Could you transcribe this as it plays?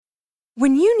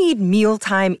When you need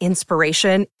mealtime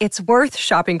inspiration, it's worth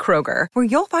shopping Kroger, where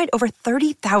you'll find over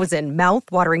 30,000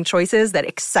 mouth-watering choices that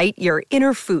excite your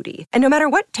inner foodie. And no matter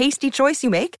what tasty choice you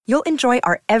make, you'll enjoy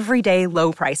our everyday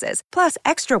low prices, plus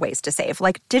extra ways to save,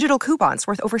 like digital coupons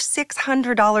worth over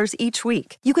 $600 each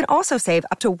week. You can also save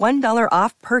up to $1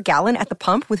 off per gallon at the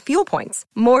pump with fuel points.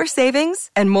 More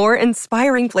savings and more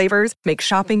inspiring flavors make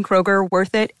shopping Kroger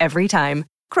worth it every time.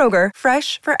 Kroger,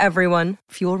 fresh for everyone.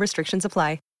 Fuel restrictions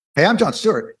apply. Hey, I'm Jon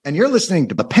Stewart, and you're listening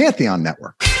to the Pantheon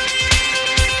Network.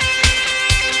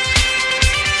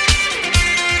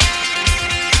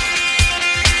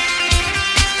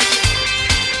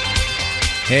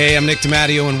 Hey, I'm Nick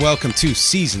DiMatteo, and welcome to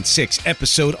Season 6,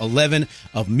 Episode 11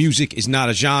 of Music is Not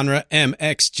a Genre,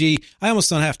 MxG. I almost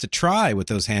don't have to try with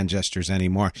those hand gestures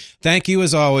anymore. Thank you,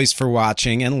 as always, for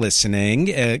watching and listening.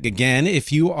 Again,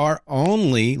 if you are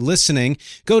only listening,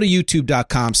 go to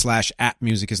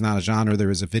youtube.com/@musicisnotagenre. There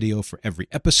is a video for every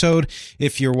episode.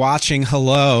 If you're watching,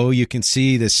 hello, you can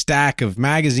see the stack of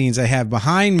magazines I have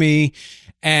behind me.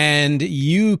 And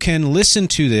you can listen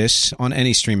to this on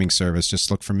any streaming service.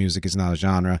 Just look for Music is Not a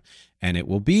Genre, and it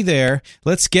will be there.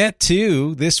 Let's get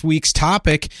to this week's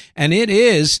topic, and it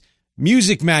is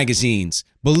music magazines.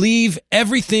 Believe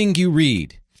everything you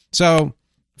read. So,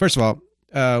 first of all,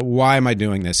 why am I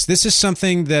doing this? This is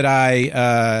something that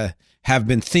I have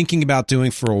been thinking about doing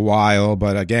for a while,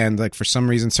 but again, like for some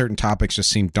reason, certain topics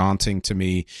just seem daunting to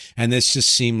me, and this just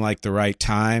seemed like the right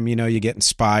time. You know, you get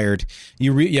inspired.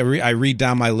 I read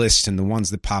down my list, and the ones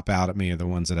that pop out at me are the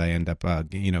ones that I end up,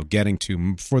 getting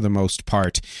to for the most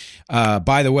part.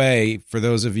 By the way, for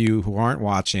those of you who aren't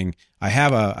watching, I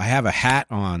have a hat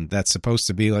on that's supposed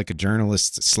to be like a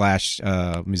journalist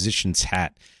 / musician's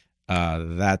hat.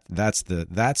 That's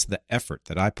the effort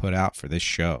that I put out for this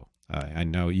show. I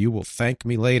know you will thank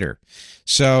me later.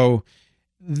 So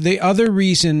the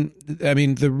reason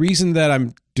that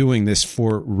I'm doing this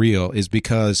for real is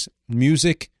because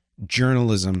music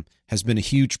journalism has been a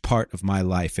huge part of my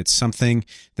life. It's something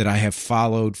that I have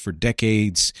followed for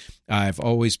decades. I've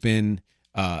always been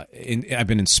I've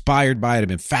been inspired by it. I've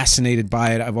been fascinated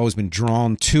by it. I've always been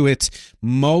drawn to it.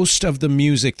 Most of the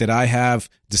music that I have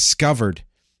discovered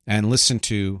and listened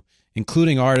to,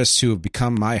 including artists who have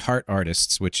become my heart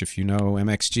artists, which if you know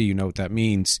MxG, you know what that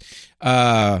means.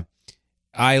 I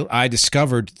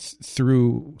discovered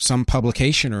through some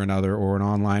publication or another or an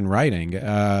online writing.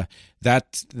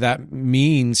 That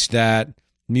means that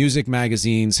music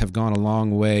magazines have gone a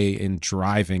long way in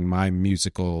driving my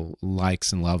musical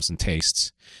likes and loves and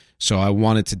tastes. So I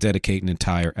wanted to dedicate an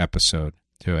entire episode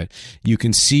to it. You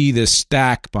can see this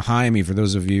stack behind me. For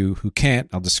those of you who can't,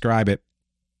 I'll describe it.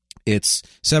 It's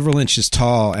several inches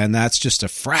tall, and that's just a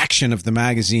fraction of the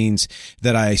magazines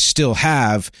that I still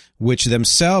have, which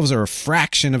themselves are a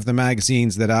fraction of the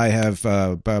magazines that I have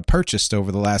purchased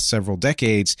over the last several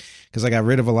decades, because I got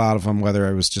rid of a lot of them, whether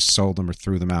I was just sold them or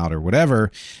threw them out or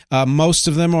whatever. Most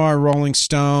of them are Rolling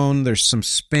Stone. There's some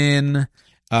Spin,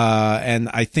 and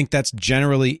I think that's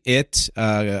generally it.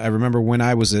 I remember when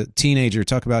I was a teenager,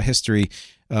 talk about history,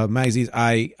 magazines.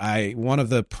 One of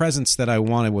the presents that I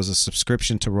wanted was a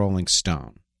subscription to Rolling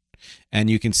Stone, and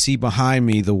you can see behind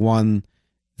me the one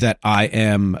that I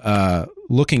am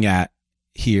looking at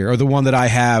here, or the one that I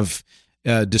have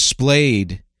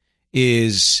displayed,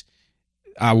 is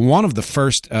one of the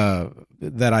first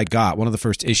that I got. One of the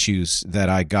first issues that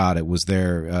I got. It was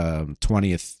their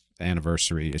 20th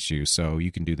anniversary issue, so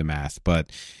you can do the math,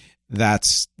 but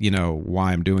that's,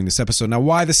 why I'm doing this episode. Now,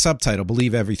 why the subtitle,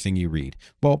 Believe Everything You Read?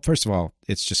 Well, first of all,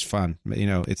 it's just fun.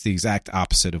 It's the exact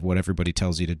opposite of what everybody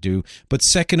tells you to do. But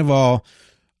second of all,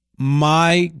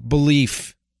 my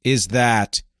belief is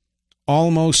that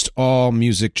almost all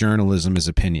music journalism is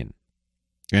opinion.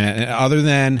 And other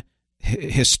than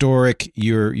historic,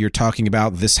 you're talking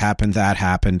about this happened, that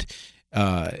happened.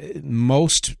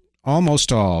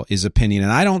 Almost all is opinion,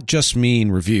 and I don't just mean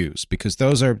reviews, because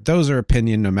those are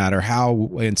opinion no matter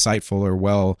how insightful or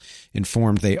well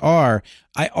informed they are.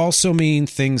 I also mean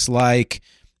things like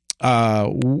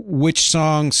which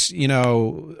songs,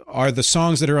 are the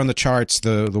songs that are on the charts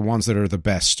the ones that are the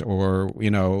best, or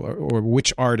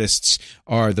which artists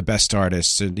are the best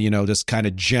artists, and just kind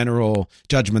of general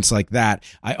judgments like that.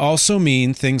 I also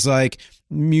mean things like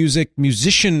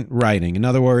musician writing. In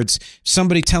other words,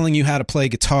 somebody telling you how to play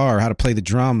guitar, how to play the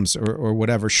drums, or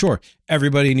whatever. Sure,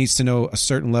 everybody needs to know a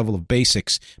certain level of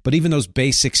basics, but even those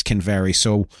basics can vary.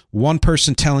 So one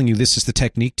person telling you this is the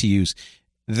technique to use,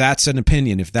 that's an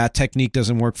opinion. If that technique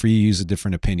doesn't work for you, use a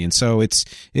different opinion. So it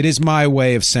is my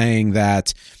way of saying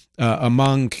that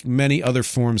among many other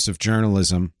forms of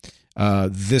journalism,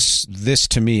 this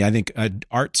to me, I think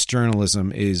arts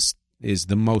journalism is is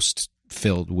the most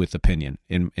filled with opinion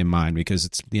in mine, because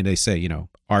it's, they say,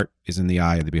 art is in the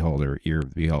eye of the beholder, ear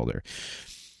of the beholder.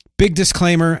 Big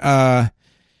disclaimer,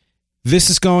 this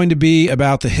is going to be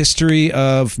about the history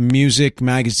of music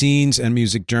magazines and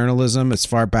music journalism as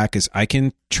far back as I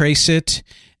can trace it.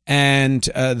 And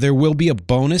there will be a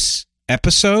bonus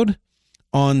episode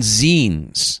on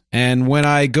zines. And when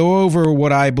I go over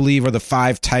what I believe are the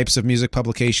 5 types of music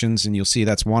publications, and you'll see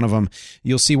that's one of them,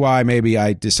 you'll see why maybe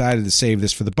I decided to save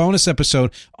this for the bonus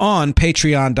episode on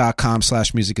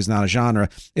patreon.com/music is not a genre.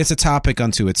 It's a topic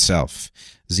unto itself,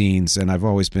 zines, and I've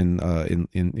always been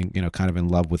kind of in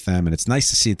love with them, and it's nice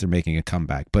to see that they're making a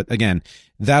comeback. But again,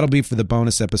 that'll be for the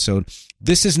bonus episode.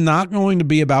 This is not going to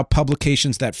be about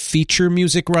publications that feature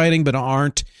music writing but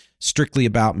aren't strictly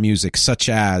about music, such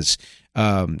as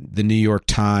the New York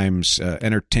Times,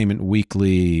 Entertainment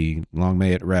Weekly, long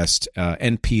may it rest,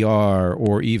 NPR,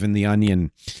 or even The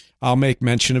Onion. I'll make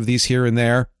mention of these here and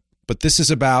there, but this is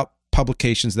about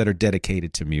publications that are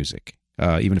dedicated to music,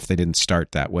 even if they didn't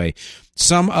start that way.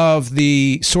 Some of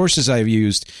the sources I've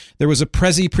used, there was a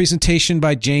Prezi presentation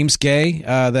by James Gay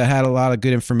that had a lot of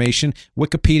good information.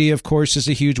 Wikipedia, of course, is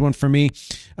a huge one for me.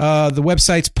 The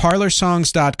website's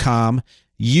parlorsongs.com.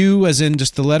 You, as in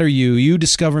just the letter U,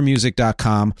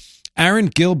 youdiscovermusic.com.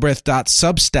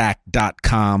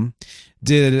 AaronGilbreth.substack.com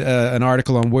did an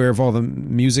article on where have all the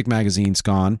music magazines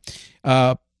gone.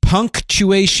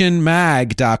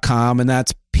 Punctuationmag.com, and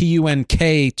that's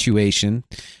P-U-N-K tuation,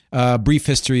 brief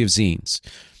history of zines.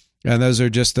 And those are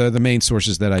just the main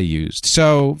sources that I used.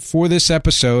 So for this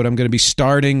episode, I'm going to be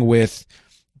starting with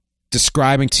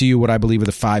describing to you what I believe are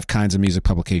the 5 kinds of music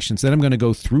publications. Then I'm going to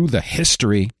go through the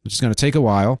history, which is going to take a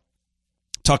while,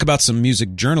 talk about some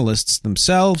music journalists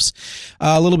themselves,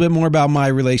 a little bit more about my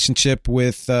relationship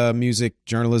with music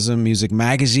journalism, music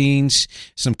magazines,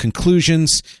 some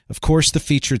conclusions, of course, the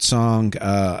featured song,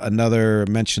 another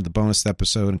mention of the bonus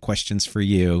episode, and questions for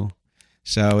you.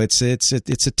 So it's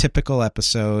a typical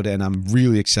episode, and I'm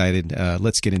really excited.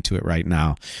 Let's get into it right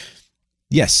now.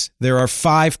 Yes, there are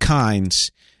 5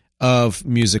 kinds of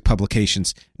music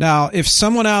publications. Now, if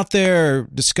someone out there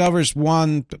discovers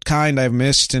one kind I've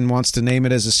missed and wants to name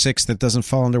it as a 6th that doesn't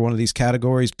fall under one of these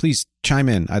categories, please chime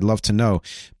in. I'd love to know.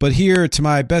 But here, to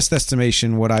my best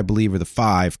estimation, what I believe are the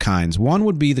 5 kinds. One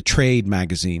would be the trade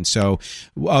magazine. So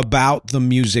about the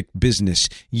music business,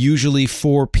 usually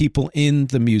for people in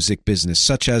the music business,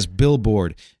 such as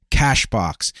Billboard,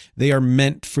 Cashbox. They are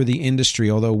meant for the industry,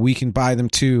 although we can buy them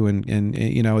too. And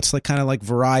it's like kind of like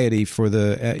Variety for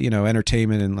the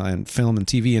entertainment and film and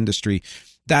TV industry,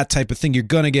 that type of thing. You're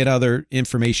going to get other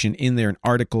information in there and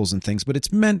articles and things, but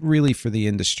it's meant really for the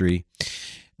industry.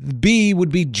 B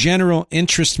would be general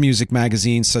interest music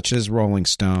magazines such as Rolling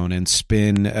Stone and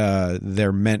Spin.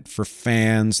 They're meant for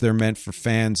fans. They're meant for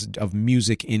fans of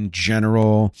music in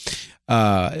general.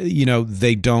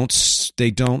 They don't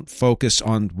focus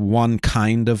on one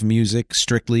kind of music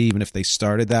strictly, even if they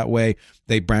started that way.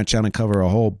 They branch out and cover a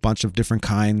whole bunch of different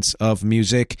kinds of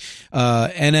music.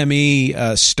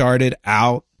 NME started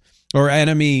out, or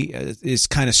NME is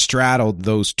kind of straddled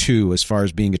those two as far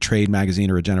as being a trade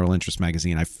magazine or a general interest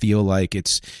magazine. I feel like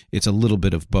it's a little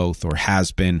bit of both, or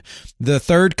has been. The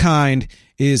third kind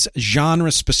is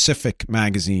genre-specific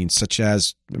magazines, such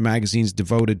as magazines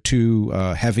devoted to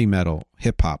heavy metal,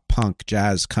 hip-hop, punk,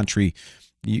 jazz, country,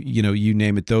 you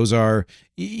name it. Those are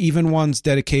even ones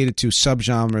dedicated to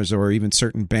subgenres or even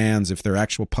certain bands, if they're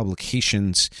actual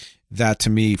publications. That, to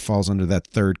me, falls under that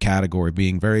third category,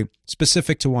 being very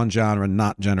specific to one genre,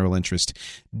 not general interest.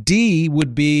 D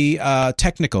would be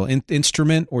technical,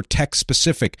 instrument or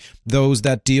tech-specific, those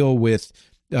that deal with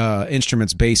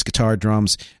instruments, bass, guitar,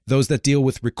 drums, those that deal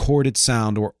with recorded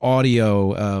sound or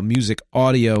audio, music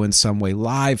audio in some way,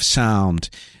 live sound.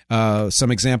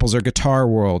 Some examples are Guitar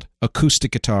World,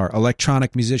 Acoustic Guitar,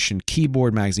 Electronic Musician,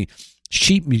 Keyboard Magazine,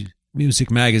 Sheet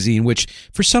Music Magazine, which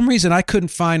for some reason I couldn't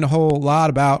find a whole lot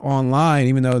about online,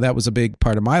 even though that was a big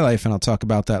part of my life, and I'll talk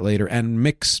about that later. And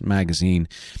Mix Magazine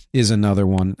is another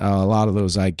one. A lot of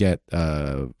those I get,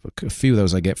 a few of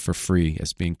those I get for free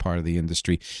as being part of the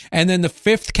industry. And then the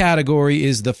 5th category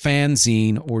is the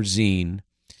fanzine or zine,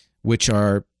 which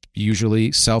are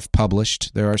usually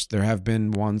self-published. There have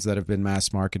been ones that have been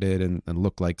mass marketed and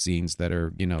look like zines that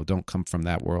are, don't come from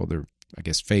that world. They're, I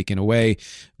guess, fake in a way,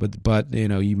 but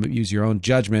you use your own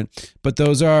judgment. But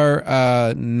those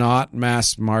are not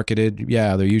mass marketed.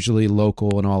 Yeah, they're usually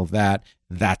local and all of that.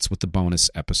 That's what the bonus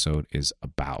episode is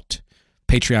about.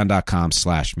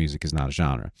 Patreon.com/music is not a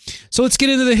genre. So let's get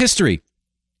into the history.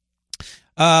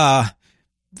 The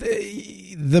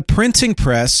printing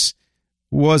press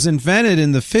was invented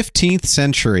in the 15th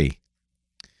century.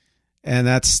 And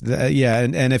that's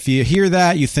and if you hear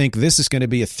that, you think this is going to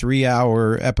be a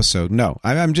 3-hour episode. No,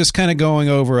 I'm just kind of going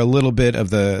over a little bit of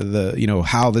the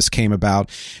how this came about.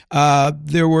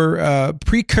 There were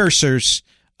precursors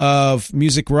of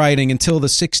music writing until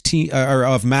the or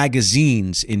of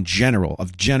magazines in general.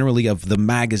 Of the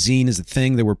magazine is a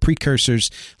thing. There were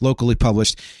precursors locally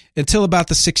published until about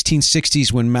the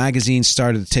 1660s, when magazines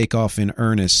started to take off in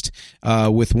earnest.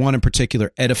 With one in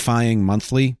particular, Edifying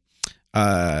Monthly.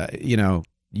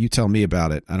 You tell me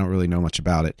about it. I don't really know much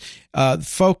about it.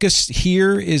 Focus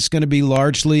here is going to be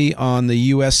largely on the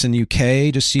US and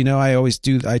UK. Just so you know, I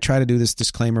try to do this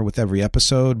disclaimer with every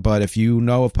episode, but if you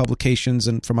know of publications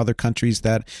and from other countries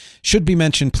that should be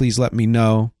mentioned, please let me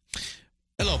know.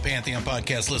 Hello, Pantheon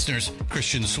Podcast listeners.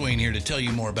 Christian Swain here to tell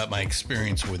you more about my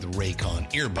experience with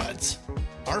Raycon earbuds.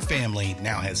 Our family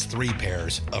now has 3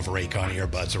 pairs of Raycon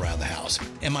earbuds around the house,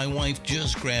 and my wife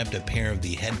just grabbed a pair of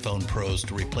the Headphone Pros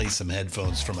to replace some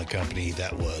headphones from a company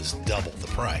that was double the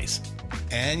price.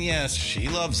 And yes, she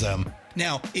loves them.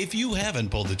 Now, if you haven't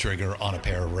pulled the trigger on a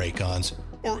pair of Raycons,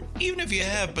 or even if you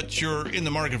have, but you're in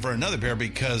the market for another pair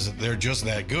because they're just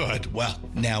that good, well,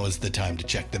 now is the time to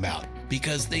check them out,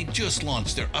 because they just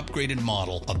launched their upgraded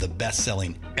model of the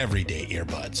best-selling everyday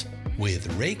earbuds. With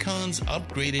Raycon's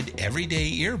upgraded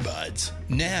everyday earbuds,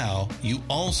 now you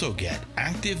also get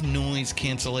active noise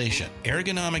cancellation,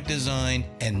 ergonomic design,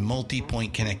 and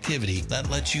multi-point connectivity that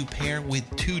lets you pair with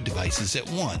 2 devices at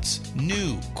once.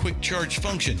 New quick charge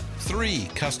function, 3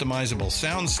 customizable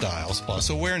sound styles, plus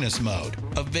awareness mode.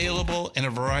 Available in a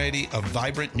variety of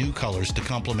vibrant new colors to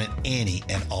complement any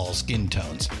and all skin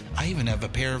tones. I even have a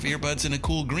pair of earbuds in a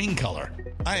cool green color.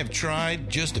 I have tried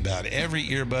just about every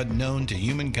earbud known to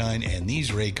humankind, and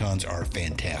these Raycons are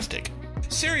fantastic.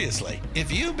 Seriously,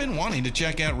 if you've been wanting to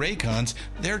check out Raycons,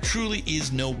 there truly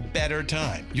is no better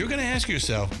time. You're going to ask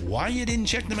yourself why you didn't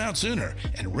check them out sooner,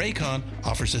 and Raycon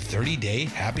offers a 30-day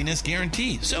happiness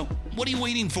guarantee. So what are you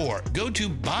waiting for? Go to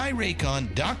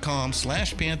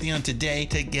buyraycon.com/Pantheon today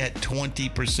to get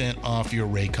 20% off your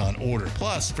Raycon order,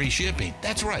 plus free shipping.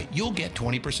 That's right, you'll get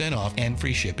 20% off and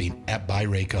free shipping at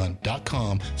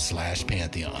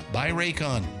buyraycon.com/Pantheon.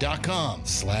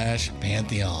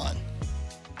 buyraycon.com/Pantheon.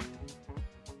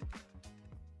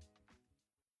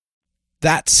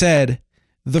 That said,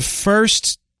 the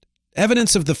first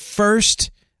evidence of the first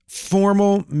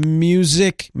formal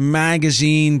music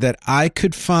magazine that I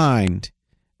could find,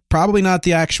 probably not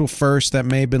the actual first, that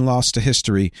may have been lost to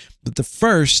history, but the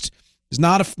first is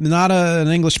not an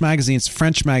English magazine. It's a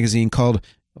French magazine called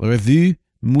Revue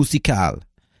Musicale.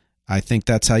 I think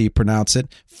that's how you pronounce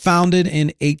it. Founded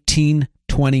in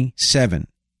 1827.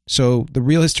 So the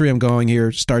real history I'm going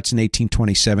here starts in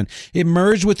 1827. It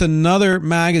merged with another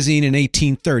magazine in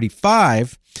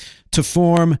 1835 to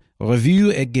form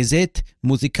Revue et Gazette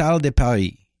Musicale de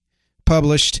Paris,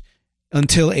 published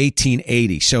until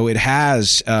 1880. So it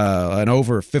has an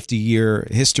over 50-year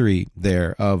history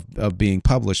there of being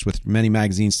published, with many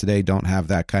magazines today don't have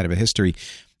that kind of a history.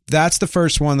 That's the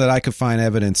first one that I could find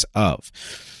evidence of.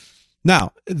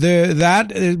 Now,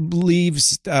 that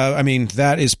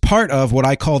is part of what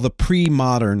I call the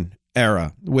pre-modern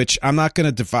era, which I'm not going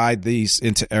to divide these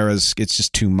into eras. It's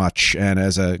just too much. And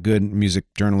as a good music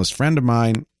journalist friend of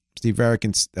mine, Steve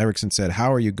Erickson said,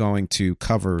 how are you going to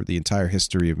cover the entire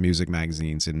history of music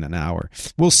magazines in an hour?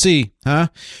 We'll see, huh?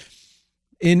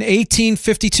 In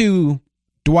 1852,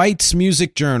 Dwight's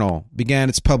Music Journal began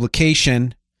its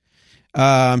publication.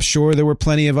 I'm sure there were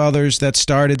plenty of others that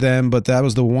started them, but that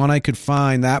was the one I could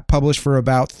find. That published for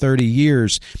about 30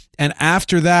 years. And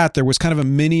after that, there was kind of a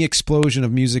mini explosion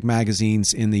of music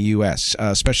magazines in the U.S.,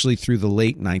 especially through the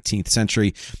late 19th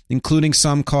century, including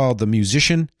some called The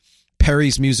Musician,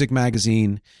 Perry's Music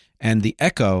Magazine, and The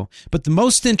Echo. But the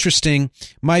most interesting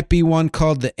might be one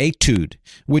called The Etude,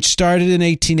 which started in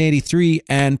 1883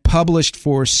 and published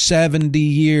for 70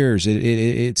 years.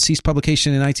 It ceased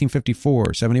publication in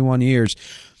 1954, 71 years,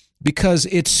 because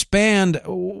it spanned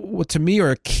what to me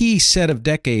are a key set of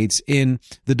decades in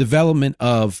the development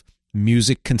of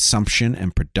music consumption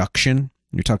and production.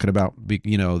 You're talking about,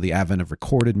 the advent of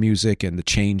recorded music and the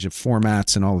change of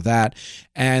formats and all of that,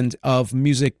 and of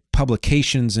music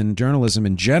publications and journalism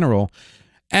in general.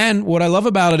 And what I love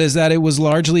about it is that it was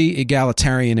largely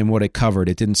egalitarian in what it covered.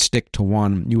 It didn't stick to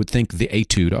one. You would think the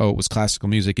etude, it was classical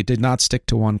music. It did not stick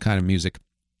to one kind of music.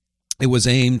 It was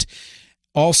aimed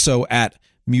also at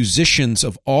musicians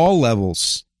of all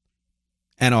levels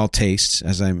and all tastes,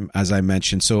 as I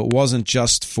mentioned. So it wasn't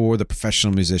just for the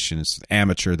professional musicians, the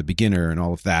amateur, the beginner, and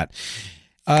all of that.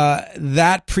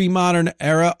 That pre-modern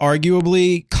era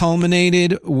arguably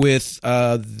culminated with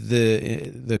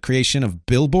the creation of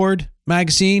Billboard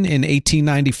magazine in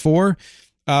 1894.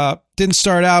 Didn't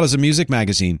start out as a music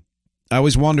magazine. I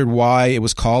always wondered why it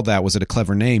was called that. Was it a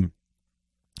clever name?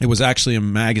 It was actually a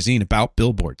magazine about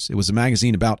billboards. It was a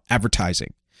magazine about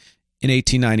advertising in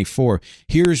 1894.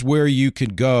 Here's where you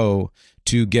could go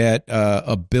to get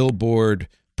a billboard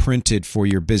printed for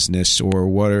your business or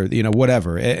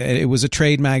whatever. It was a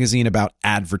trade magazine about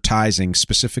advertising,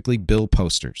 specifically bill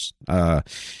posters.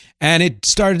 And it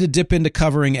started to dip into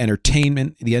covering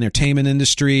entertainment, the entertainment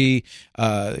industry,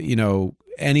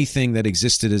 anything that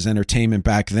existed as entertainment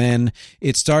back then.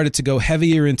 It started to go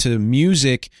heavier into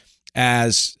music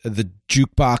as the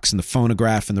jukebox and the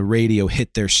phonograph and the radio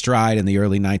hit their stride in the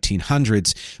early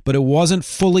 1900s. But it wasn't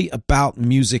fully about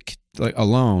music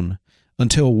alone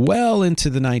until well into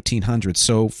the 1900s.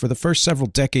 So for the first several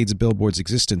decades of Billboard's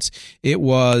existence, it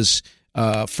was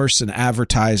first an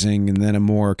advertising and then a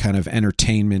more kind of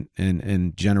entertainment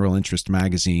and general interest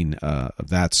magazine of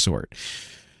that sort.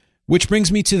 Which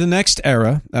brings me to the next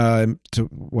era, to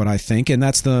what I think, and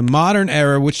that's the modern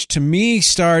era, which to me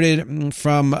started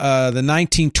from the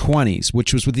 1920s,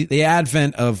 which was with the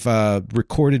advent of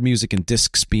recorded music and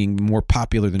discs being more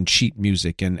popular than sheet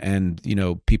music, and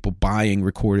people buying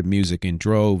recorded music in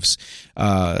droves,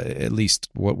 at least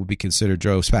what would be considered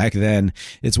droves back then.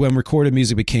 It's when recorded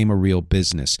music became a real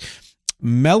business.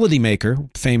 Melody Maker,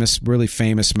 really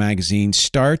famous magazine,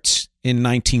 starts in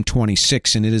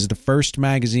 1926, and it is the first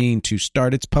magazine to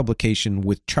start its publication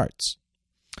with charts.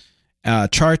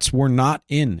 Charts were not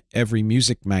in every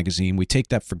music magazine. We take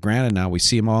that for granted now. We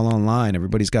see them all online.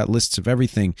 Everybody's got lists of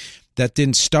everything. That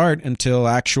didn't start until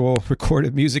actual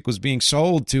recorded music was being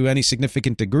sold to any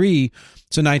significant degree.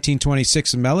 So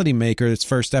 1926, Melody Maker, its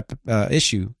first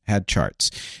issue, had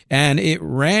charts. And it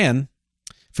ran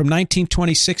from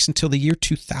 1926 until the year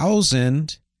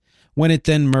 2000, when it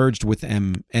then merged with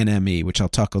NME, which I'll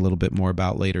talk a little bit more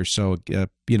about later. So,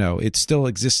 it still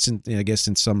exists,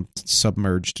 in some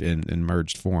submerged and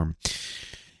merged form.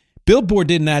 Billboard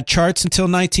didn't add charts until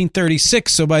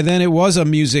 1936, so by then it was a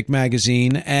music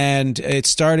magazine, and it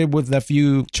started with a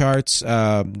few charts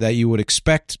that you would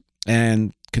expect,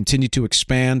 and continue to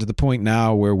expand to the point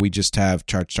now where we just have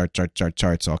charts,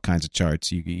 all kinds of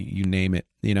charts. You name it.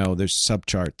 There's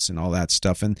subcharts and all that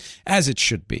stuff, and as it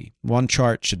should be. One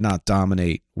chart should not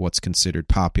dominate what's considered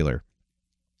popular.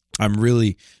 I'm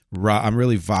really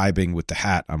vibing with the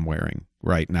hat I'm wearing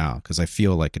right now because I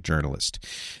feel like a journalist.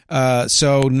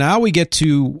 So now we get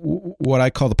to what I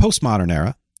call the postmodern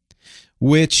era,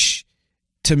 which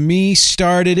to me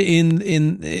started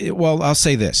I'll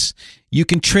say this. You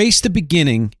can trace the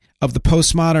beginning of the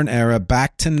postmodern era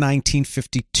back to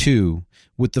 1952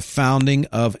 with the founding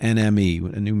of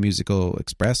NME, a New Musical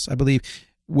Express, I believe,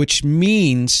 which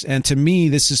means, and to me,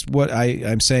 this is what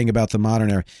I'm saying about the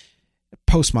modern era,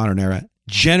 postmodern era,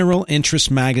 general interest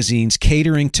magazines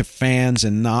catering to fans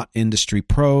and not industry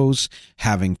pros,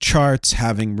 having charts,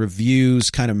 having reviews,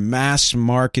 kind of mass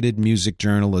marketed music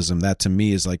journalism. That to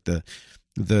me is like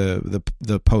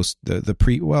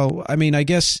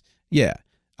yeah,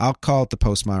 I'll call it the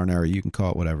postmodern era. You can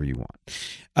call it whatever you want.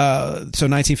 So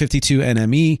 1952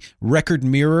 NME, Record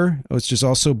Mirror, which is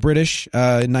also British,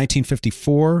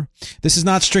 1954. This is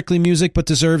not strictly music, but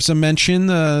deserves a mention.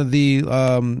 The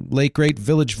late, great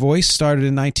Village Voice started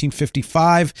in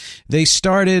 1955. They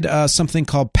started something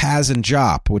called Paz and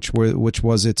Jop, which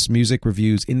was its music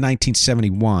reviews in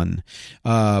 1971,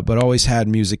 but always had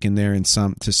music in there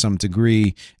to some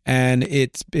degree. And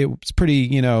it was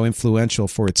pretty, influential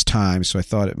for its time, so I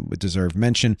thought it would deserve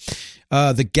mention.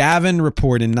 The Gavin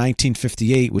Report in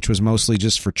 1958, which was mostly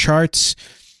just for charts.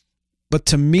 But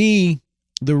to me,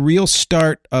 the real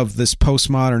start of this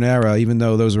postmodern era, even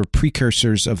though those were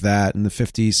precursors of that in the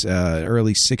 50s,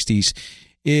 early 60s,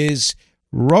 is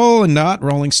not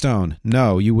Rolling Stone.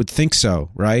 No, you would think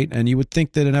so, right? And you would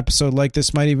think that an episode like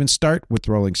this might even start with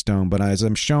Rolling Stone. But as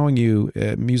I'm showing you,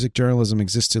 music journalism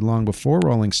existed long before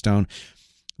Rolling Stone.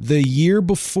 The year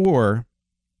before,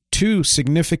 two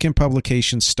significant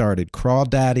publications started,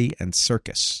 Crawdaddy and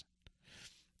Circus.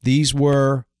 These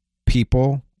were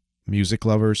people, music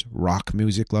lovers, rock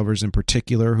music lovers in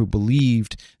particular, who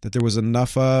believed that there was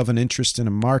enough of an interest in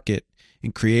a market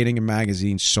in creating a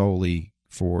magazine solely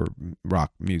for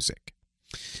rock music.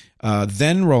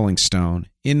 Then Rolling Stone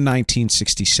in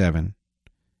 1967.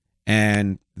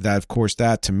 And that, of course,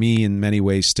 that to me in many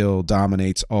ways still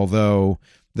dominates, although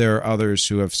there are others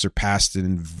who have surpassed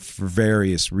it for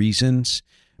various reasons.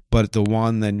 But the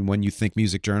one, then when you think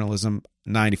music journalism,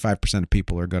 95% of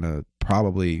people are going to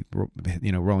probably,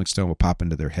 Rolling Stone will pop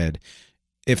into their head.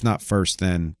 If not first,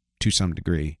 then to some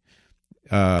degree.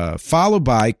 Followed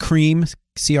by Cream,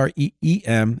 CREEM,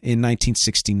 in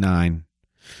 1969.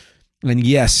 And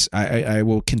yes, I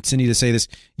will continue to say this.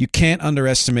 You can't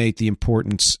underestimate the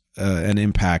importance and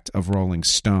impact of Rolling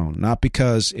Stone. Not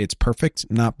because it's perfect,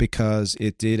 not because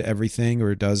it did everything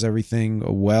or does everything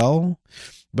well,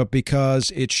 but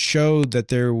because it showed that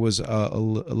there was a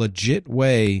legit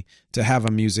way to have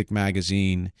a music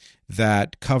magazine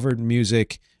that covered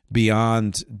music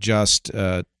beyond just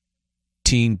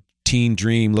teen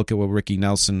dream, look at what Ricky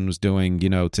Nelson was doing,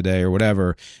 today or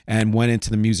whatever, and went into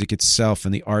the music itself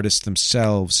and the artists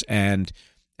themselves and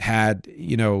had,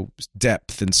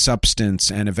 depth and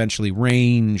substance and eventually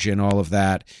range and all of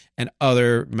that, and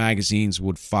other magazines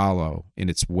would follow in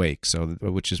its wake. So,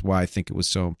 which is why I think it was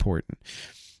so important.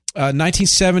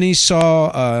 1970s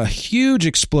saw a huge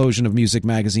explosion of music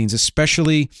magazines,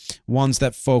 especially ones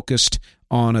that focused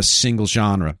on a single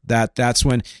genre. That's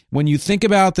when you think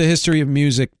about the history of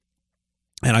music.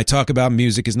 And I talk about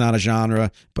music is not a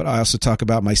genre, but I also talk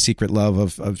about my secret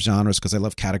love of genres because I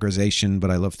love categorization,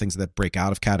 but I love things that break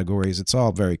out of categories. It's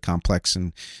all very complex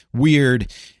and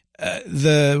weird.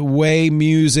 The way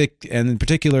music, and in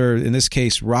particular, in this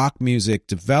case, rock music,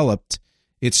 developed,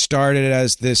 it started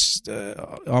as this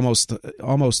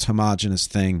almost homogenous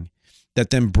thing that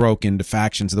then broke into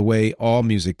factions the way all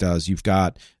music does. You've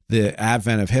got the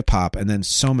advent of hip-hop and then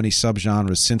so many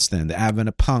subgenres since then, the advent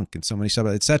of punk and so many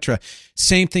etc.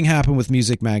 Same thing happened with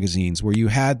music magazines where you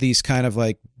had these kind of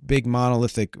like big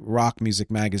monolithic rock music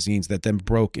magazines that then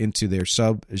broke into their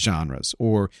subgenres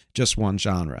or just one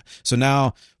genre. So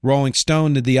now Rolling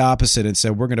Stone did the opposite and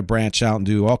said, we're going to branch out and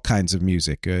do all kinds of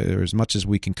music, or as much as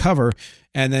we can cover.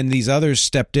 And then these others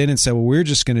stepped in and said, well, we're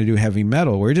just going to do heavy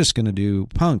metal. We're just going to do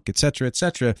punk, etc.,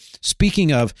 etc.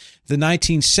 Speaking of, the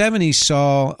 1970s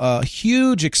saw a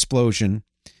huge explosion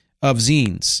of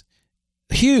zines.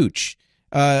 Huge.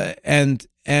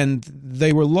 And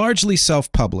they were largely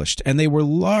self-published, and they were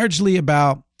largely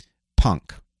about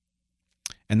punk.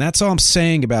 And that's all I'm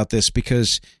saying about this,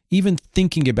 because even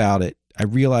thinking about it, I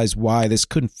realized why this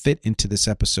couldn't fit into this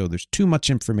episode. There's too much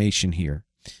information here,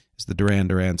 as the Duran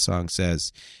Duran song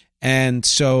says. And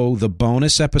so the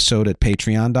bonus episode at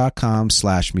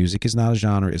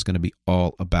patreon.com/musicisnotagenre is going to be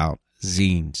all about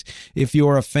zines. If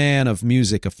you're a fan of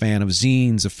music, a fan of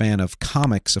zines, a fan of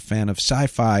comics, a fan of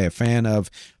sci-fi, a fan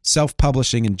of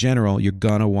self-publishing in general, you're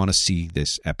going to want to see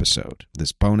this episode,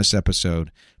 this bonus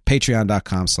episode,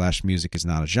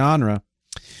 patreon.com/musicisnotagenre.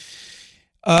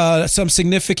 Some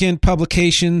significant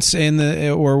publications in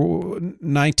the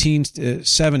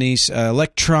 1970s.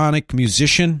 Electronic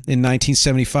Musician in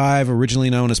 1975,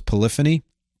 originally known as Polyphony.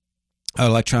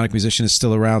 Electronic Musician is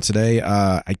still around today.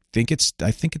 I think it's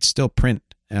still print,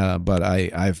 but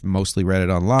I've mostly read it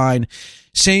online.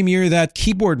 Same year that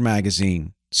Keyboard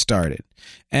Magazine started,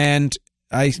 and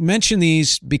I mention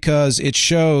these because it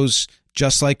shows,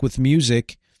 just like with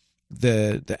music,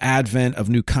 the advent of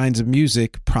new kinds of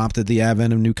music prompted the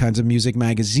advent of new kinds of music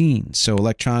magazines. So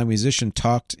Electronic Musician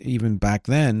talked even back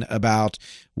then about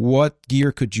what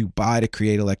gear could you buy to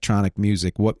create electronic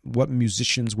music, what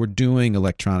musicians were doing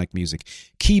electronic music.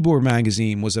 Keyboard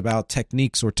Magazine was about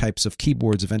techniques or types of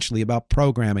keyboards, eventually about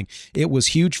programming. It was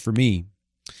huge for me.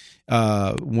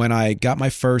 When I got my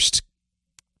first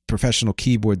professional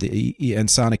keyboard, the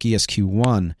Ensoniq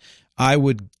ESQ1, I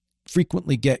would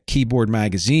frequently get Keyboard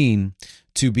Magazine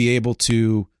to be able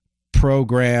to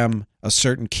program a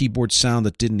certain keyboard sound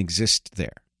that didn't exist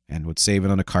there, and would save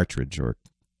it on a cartridge or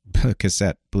a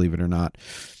cassette, believe it or not,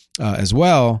 as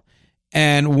well.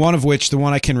 And one of which, the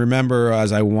one I can remember,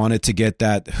 as I wanted to get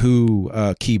that Who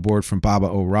keyboard from Baba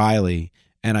O'Reilly,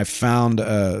 and I found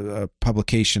a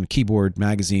publication, Keyboard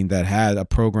Magazine, that had a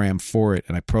program for it,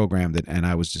 and I programmed it, and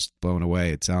I was just blown away.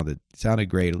 It sounded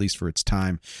great, at least for its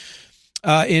time.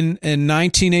 In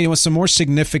 1981, some more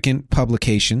significant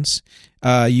publications.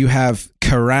 You have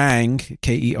Kerrang,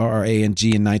 Kerrang, in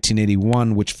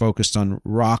 1981, which focused on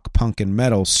rock, punk, and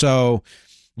metal. So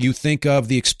you think of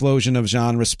the explosion of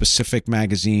genre-specific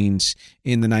magazines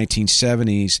in the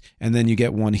 1970s, and then you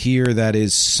get one here that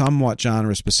is somewhat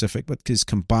genre-specific, but is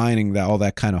combining all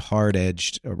that kind of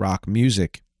hard-edged rock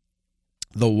music.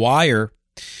 The Wire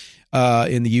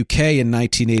in the UK in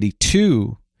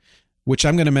 1982, which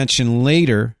I'm going to mention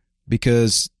later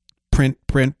because print,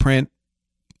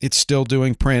 it's still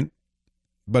doing print,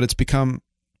 but it's become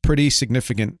pretty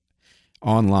significant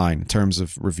online in terms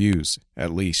of reviews,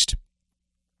 at least.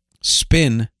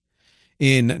 Spin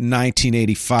in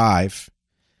 1985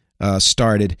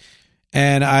 started.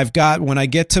 And I've got, when I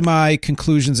get to my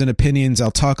conclusions and opinions, I'll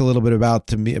talk a little bit about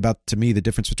to me the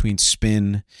difference between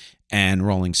Spin and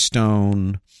Rolling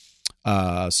Stone.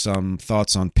 some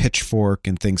thoughts on Pitchfork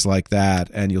and things like that.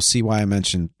 And you'll see why I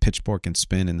mentioned Pitchfork and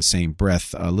Spin in the same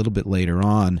breath a little bit later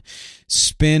on.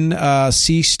 Spin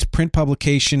ceased print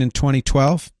publication in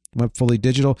 2012. Went fully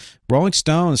digital. Rolling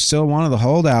Stone is still one of the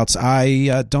holdouts.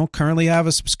 I don't currently have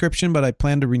a subscription, but I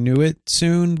plan to renew it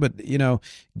soon. But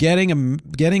getting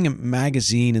a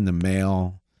magazine in the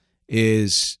mail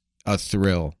is a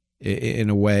thrill. In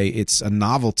a way, it's a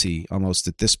novelty almost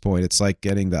at this point. It's like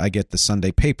I get the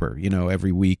Sunday paper,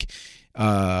 every week.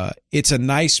 It's a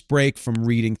nice break from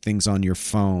reading things on your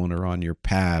phone or on your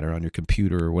pad or on your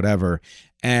computer or whatever,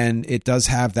 and it does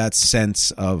have that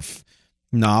sense of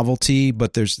novelty,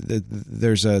 but I'm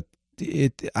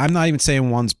not even saying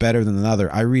one's better than another.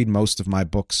 I read most of my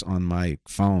books on my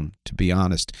phone, to be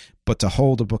honest, but to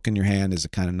hold a book in your hand is a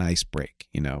kind of nice break,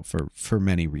 for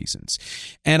many reasons.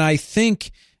 And I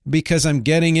think because I'm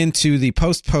getting into the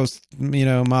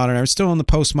modern, I'm still in the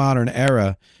postmodern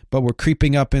era, but we're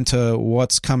creeping up into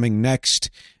what's coming next,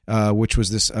 which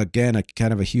was this, again, a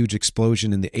kind of a huge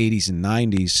explosion in the 80s and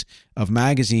 90s of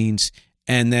magazines.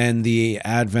 And then the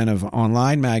advent of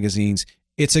online magazines,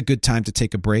 it's a good time to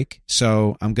take a break.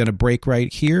 So I'm going to break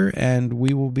right here, and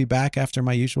we will be back after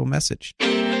my usual message.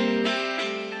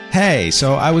 Hey,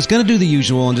 so I was going to do the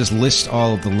usual and just list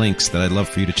all of the links that I'd love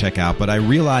for you to check out, but I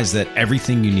realized that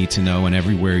everything you need to know and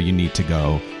everywhere you need to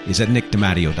go is at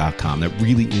nickdimatteo.com. That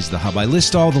really is the hub. I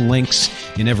list all the links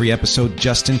in every episode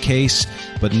just in case,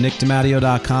 but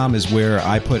nickdimatteo.com is where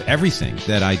I put everything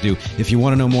that I do. If you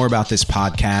want to know more about this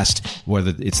podcast,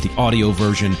 whether it's the audio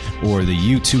version or the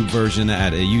YouTube version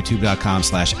at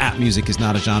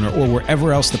youtube.com/@musicisnotagenre or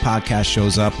wherever else the podcast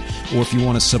shows up, or if you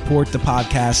want to support the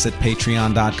podcast at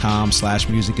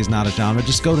patreon.com/musicisnotagenre,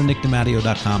 just go to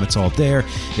nickdimatteo.com. It's all there.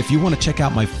 If you want to check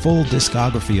out my full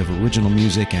discography of original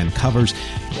music and covers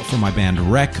for my band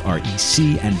REC,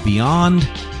 REC, and beyond,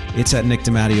 it's at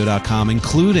nickdimatteo.com,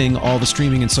 including all the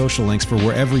streaming and social links for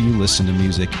wherever you listen to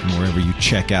music and wherever you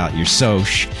check out your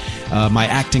soch. My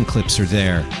acting clips are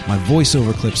there. My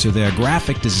voiceover clips are there.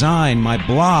 Graphic design, my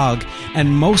blog, and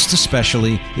most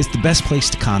especially, it's the best place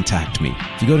to contact me.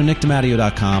 If you go to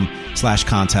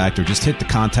nickdimatteo.com/contact or just hit the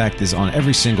contact is on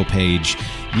every single page.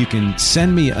 You can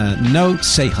send me a note,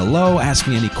 say hello, ask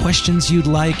me any questions you'd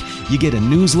like. You get a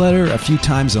newsletter a few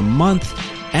times a month.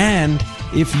 And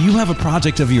if you have a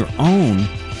project of your own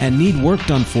and need work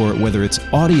done for it, whether it's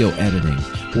audio editing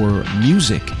or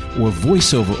music or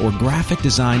voiceover or graphic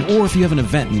design, or if you have an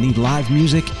event and you need live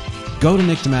music, go to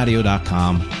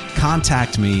nickdimatteo.com,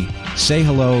 contact me, say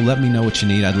hello, let me know what you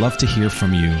need. I'd love to hear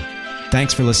from you.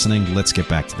 Thanks for listening. Let's get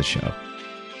back to the show.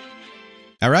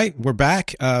 All right, we're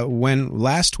back. When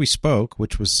last we spoke,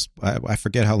 which was, I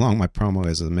forget how long my promo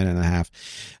is, a minute and a half.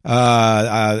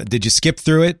 Did you skip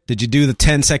through it? Did you do the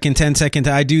 10 second?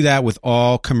 I do that with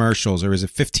all commercials, or is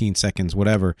it 15 seconds,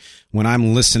 whatever. When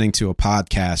I'm listening to a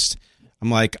podcast,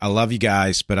 I'm like, I love you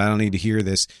guys, but I don't need to hear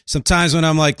this. Sometimes when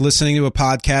I'm like listening to a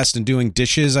podcast and doing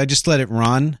dishes, I just let it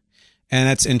run. And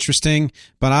that's interesting.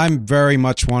 But I'm very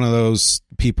much one of those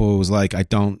people who's like, I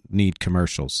don't need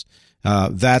commercials.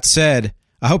 That said,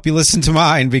 I hope you listen to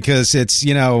mine, because it's,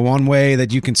 one way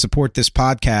that you can support this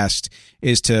podcast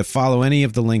is to follow any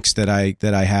of the links that I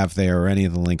have there, or any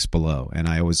of the links below. And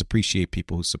I always appreciate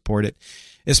people who support it,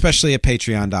 especially at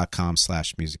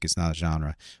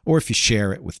patreon.com/musicisnotagenre. Or if you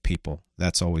share it with people,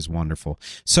 that's always wonderful.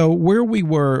 So where we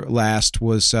were last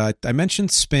was, I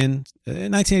mentioned Spin.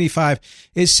 1985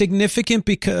 is significant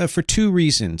for two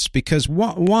reasons. Because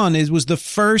one, it was the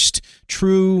first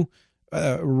true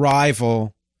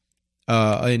rival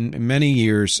in many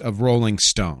years of Rolling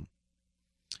Stone,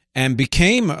 and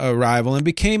became a rival and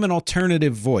became an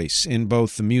alternative voice in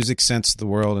both the music sense of the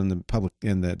world and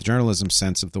the journalism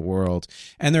sense of the world.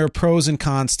 And there are pros and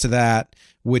cons to that,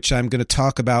 which I'm going to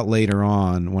talk about later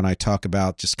on when I talk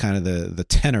about just kind of the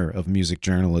tenor of music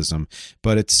journalism.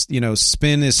 But it's,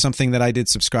 Spin is something that I did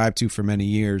subscribe to for many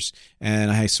years,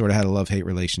 and I sort of had a love-hate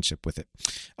relationship with it.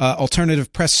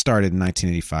 Alternative press started in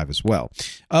 1985 as well.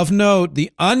 Of note,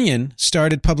 The Onion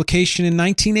started publication in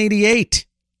 1988.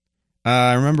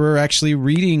 I remember actually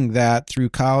reading that through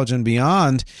college and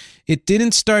beyond. It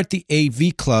didn't start the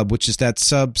AV Club, which is that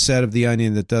subset of The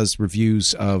Onion that does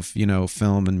reviews of,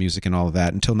 film and music and all of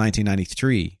that, until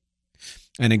 1993.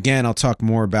 And again, I'll talk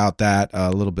more about that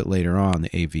a little bit later on, the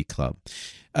AV Club.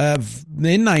 In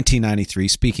 1993,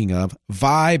 speaking of,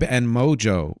 Vibe and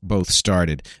Mojo both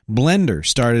started. Blender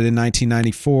started in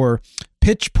 1994.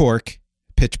 Pitchfork.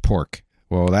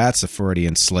 Well, that's a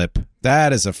Freudian slip.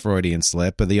 That is a Freudian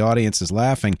slip, but the audience is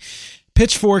laughing.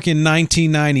 Pitchfork in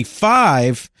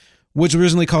 1995 was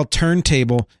originally called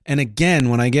Turntable. And again,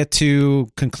 when I get to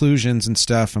conclusions and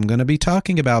stuff, I'm going to be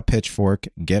talking about Pitchfork.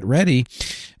 Get ready.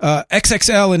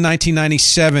 XXL in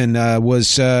 1997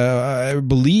 was, I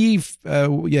believe,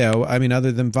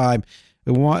 other than Vibe,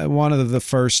 one of the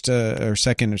first or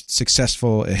second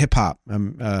successful hip-hop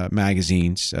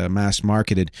magazines,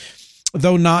 mass-marketed.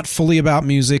 Though not fully about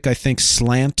music, I think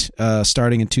Slant,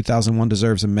 starting in 2001,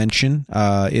 deserves a mention.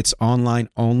 It's online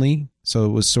only, so it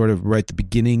was sort of right at the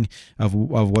beginning of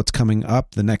what's coming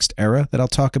up, the next era that I'll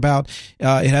talk about.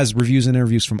 It has reviews and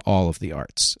interviews from all of the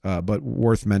arts, but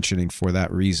worth mentioning for that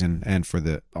reason and for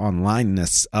the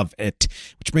onlineness of it.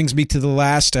 Which brings me to the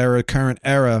last era, current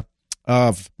era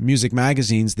of music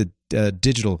magazines, the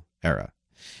digital era.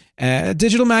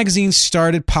 Digital magazines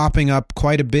started popping up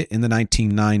quite a bit in the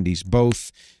 1990s,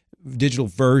 both digital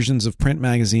versions of print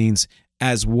magazines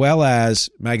as well as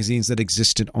magazines that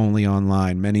existed only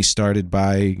online. Many started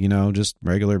by, just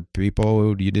regular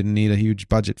people. You didn't need a huge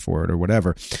budget for it or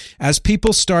whatever. As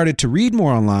people started to read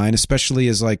more online, especially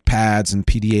as like pads and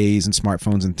PDAs and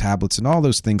smartphones and tablets and all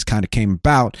those things kind of came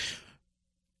about,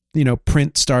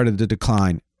 print started to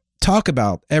decline. Talk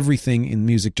about everything in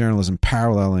music journalism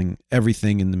paralleling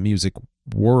everything in the music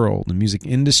world, the music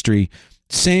industry.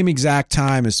 Same exact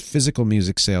time as physical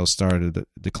music sales started to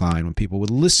decline. When people would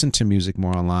listen to music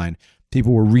more online,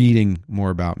 people were reading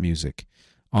more about music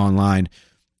online.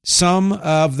 Some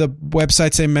of the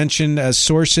websites I mentioned as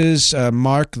sources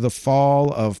mark the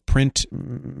fall of print,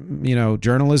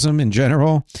 journalism in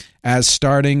general, as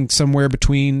starting somewhere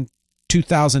between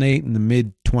 2008 and the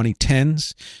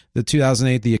mid-2010s. The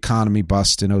 2008, the economy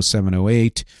bust in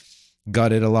 07-08,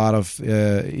 gutted a lot of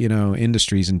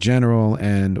industries in general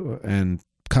and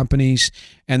companies.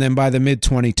 And then by the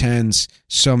mid-2010s,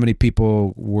 so many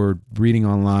people were reading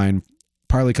online,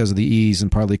 partly because of the ease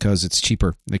and partly because it's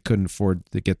cheaper. They couldn't afford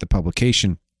to get the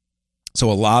publication. So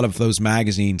a lot of those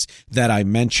magazines that I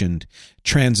mentioned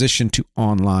transitioned to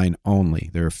online only.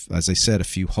 There are, as I said, a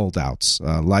few holdouts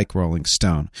like Rolling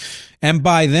Stone. And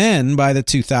by then, by the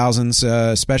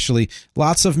 2000s especially,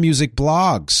 lots of music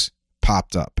blogs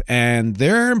popped up. And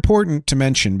they're important to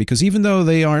mention because even though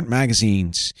they aren't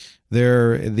magazines,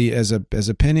 they're as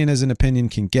opinion as an opinion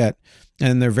can get,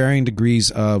 and they're varying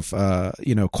degrees of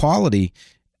quality.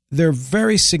 They're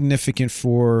very significant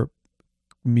for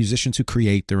musicians who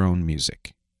create their own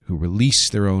music, who release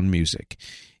their own music.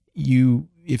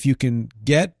 If you can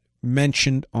get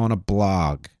mentioned on a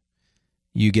blog,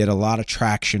 you get a lot of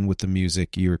traction with the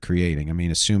music you're creating. I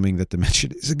mean, assuming that the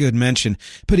mention is a good mention,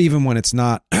 but even when it's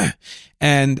not.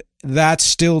 And that's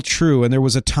still true. And there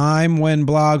was a time when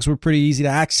blogs were pretty easy to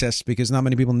access because not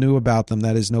many people knew about them.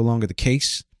 That is no longer the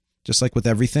case. Just like with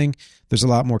everything, there's a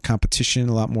lot more competition,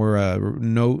 a lot more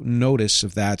notice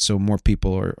of that. So more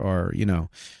people are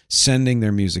sending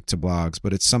their music to blogs.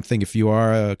 But it's something, if you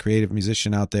are a creative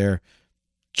musician out there,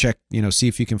 check, see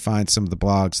if you can find some of the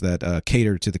blogs that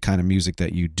cater to the kind of music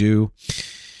that you do.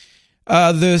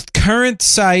 The current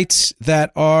sites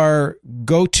that are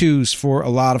go-tos for a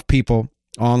lot of people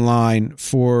online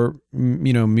for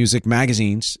music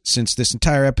magazines, since this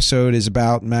entire episode is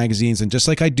about magazines, and just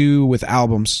like I do with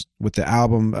albums, with the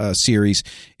album series,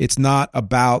 it's not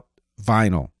about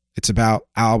vinyl, it's about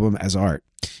album as art.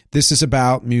 This is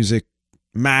about music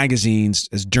magazines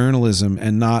as journalism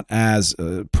and not as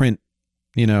print,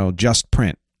 just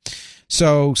print.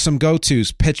 So some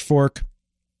go-tos: Pitchfork,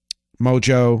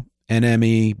 Mojo,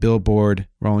 NME, Billboard,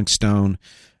 Rolling Stone.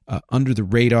 Under the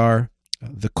Radar,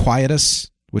 The Quietus,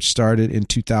 which started in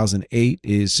 2008,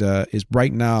 is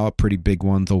right now a pretty big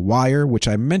one. The Wire, which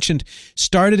I mentioned,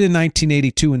 started in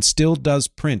 1982 and still does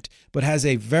print, but has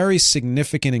a very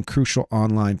significant and crucial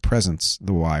online presence.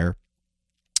 The Wire.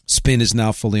 Spin is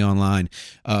now fully online.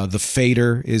 The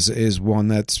Fader is one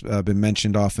that's been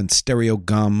mentioned often. Stereo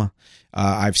Gum,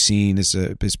 I've seen is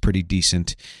pretty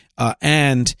decent.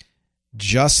 And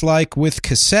just like with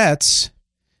cassettes,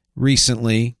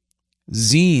 recently,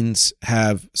 zines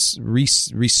have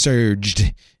resurged,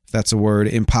 if that's a word,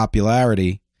 in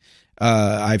popularity.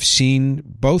 I've seen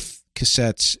both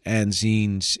cassettes and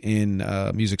zines in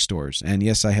music stores. And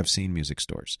yes, I have seen music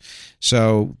stores.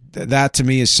 So that to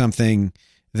me is something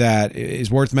that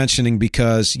is worth mentioning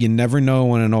because you never know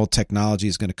when an old technology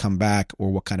is going to come back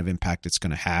or what kind of impact it's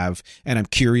going to have. And I'm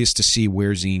curious to see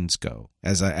where zines go.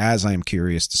 as I am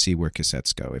curious to see where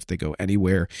cassettes go, if they go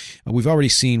anywhere. We've already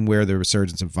seen where the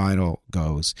resurgence of vinyl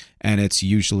goes, and it's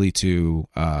usually to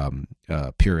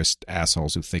purist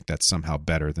assholes who think that's somehow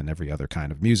better than every other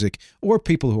kind of music, or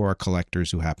people who are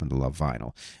collectors who happen to love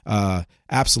vinyl.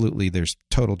 Absolutely, there's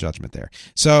total judgment there.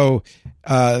 So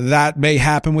that may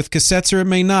happen with cassettes, or it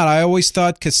may not. I always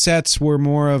thought cassettes were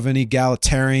more of an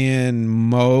egalitarian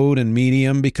mode and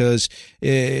medium, because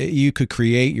you could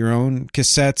create your own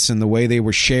cassettes and the way they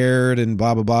were shared and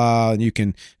blah, blah, blah. And you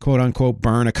can, quote unquote,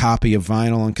 burn a copy of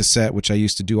vinyl on cassette, which I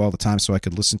used to do all the time so I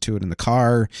could listen to it in the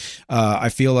car. I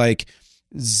feel like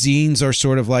zines are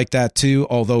sort of like that too,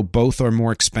 although both are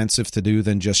more expensive to do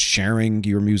than just sharing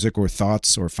your music or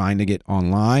thoughts or finding it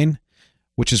online,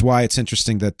 which is why it's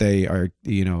interesting that they are,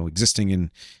 existing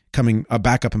and coming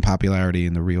back up in popularity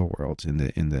in the real world, in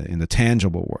the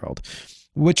tangible world.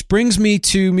 Which brings me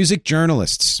to music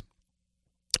journalists.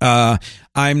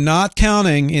 I'm not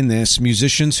counting in this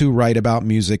musicians who write about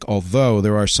music, although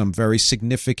there are some very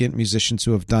significant musicians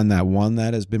who have done that. One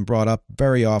that has been brought up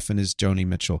very often is Joni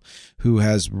Mitchell, who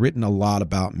has written a lot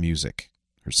about music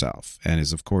herself and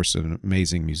is, of course, an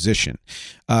amazing musician.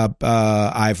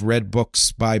 I've read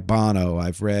books by Bono.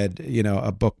 I've read,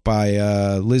 a book by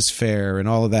Liz Phair and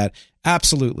all of that.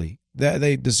 Absolutely.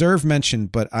 They deserve mention,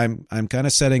 but I'm kind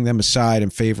of setting them aside in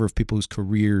favor of people whose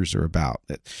careers are about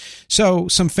it. So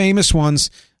some famous ones,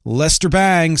 Lester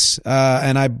Bangs,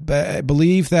 and I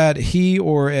believe that he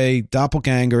or a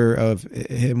doppelganger of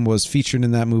him was featured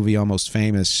in that movie Almost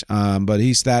Famous, but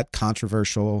he's that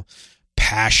controversial,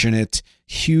 passionate,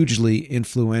 hugely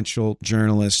influential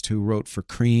journalist who wrote for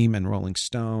Cream and Rolling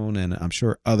Stone, and I'm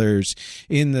sure others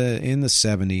in the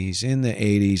 70s, in the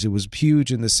 80s. It was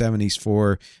huge in the 70s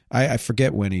for, I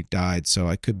forget when he died, so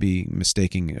I could be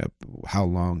mistaking how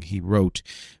long he wrote,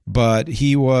 but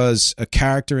he was a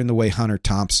character in the way Hunter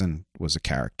Thompson was a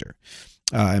character.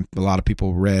 And a lot of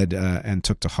people read and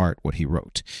took to heart what he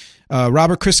wrote.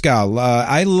 Robert Christgau,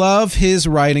 I love his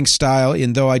writing style,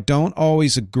 and though I don't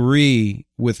always agree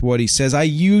with what he says, I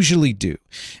usually do.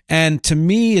 And to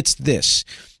me, it's this.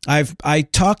 I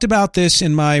talked about this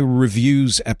in my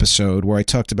reviews episode, where I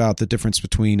talked about the difference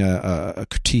between a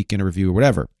critique and a review or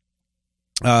whatever.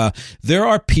 There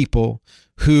are people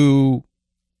who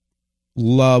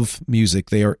love music.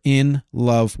 They are in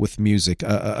love with music.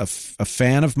 A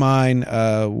fan of mine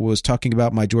was talking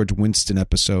about my George Winston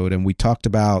episode, and we talked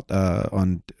about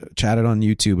chatted on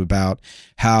YouTube about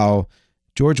how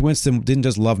George Winston didn't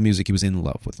just love music, he was in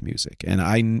love with music. And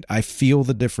I feel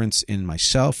the difference in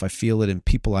myself. I feel it in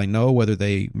people I know, whether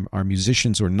they are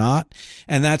musicians or not.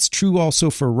 And that's true also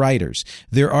for writers.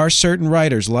 There are certain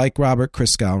writers like Robert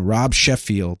Christgau, Rob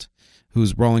Sheffield,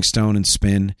 who's Rolling Stone and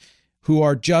Spin, who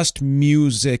are just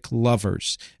music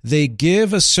lovers. They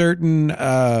give a certain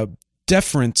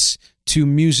deference to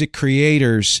music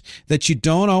creators that you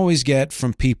don't always get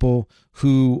from people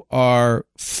who are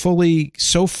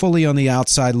so fully on the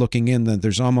outside looking in that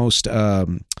there's almost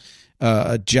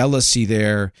a jealousy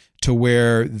there, to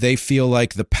where they feel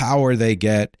like the power they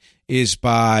get is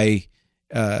by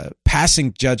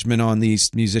passing judgment on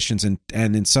these musicians and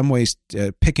in some ways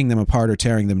picking them apart or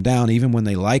tearing them down, even when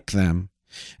they like them,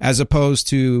 as opposed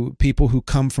to people who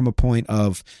come from a point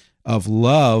of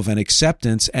love and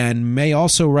acceptance and may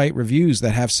also write reviews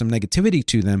that have some negativity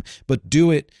to them, but do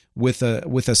it with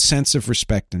a sense of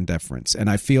respect and deference. And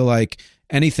I feel like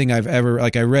anything I've ever,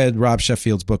 like I read Rob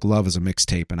Sheffield's book, Love is a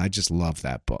Mixtape, and I just love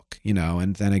that book,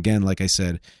 and then again, like I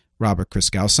said, Robert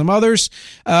Christgau. Some others,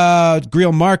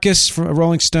 Greil Marcus from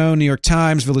Rolling Stone, New York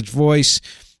Times, Village Voice.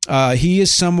 He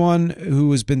is someone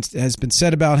who has been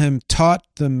said about him, taught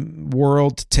the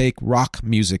world to take rock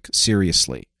music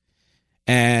seriously.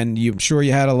 And I'm sure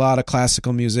you had a lot of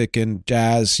classical music and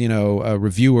jazz,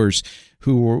 reviewers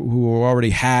who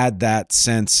already had that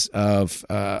sense of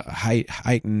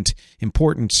heightened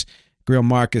importance. Greil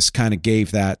Marcus kind of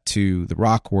gave that to the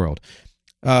rock world.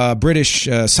 British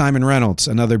Simon Reynolds,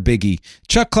 another biggie.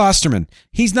 Chuck Klosterman,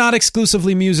 he's not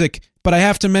exclusively music, but I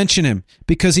have to mention him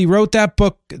because he wrote that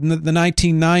book in the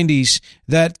 1990s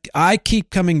that I keep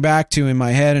coming back to in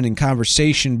my head and in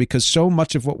conversation, because so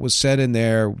much of what was said in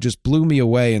there just blew me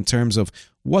away in terms of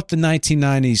what the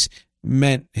 1990s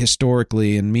meant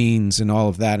historically and means and all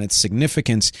of that and its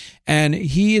significance. And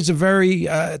he is a very,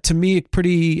 to me,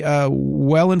 pretty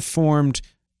well-informed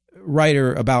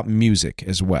writer about music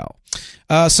as well.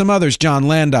 Some others, John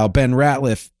Landau, Ben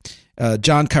Ratliff,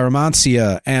 John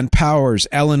Caramancia, Ann Powers,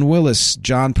 Ellen Willis,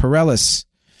 John Pareles,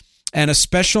 and a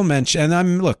special mention, and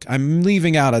I'm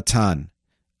leaving out a ton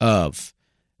of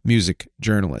music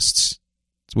journalists.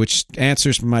 which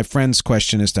answers my friend's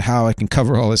question as to how I can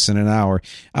cover all this in an hour.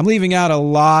 I'm leaving out a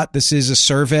lot. This is a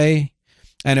survey,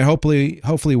 and it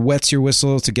hopefully wets your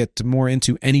whistle to get more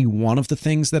into any one of the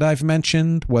things that I've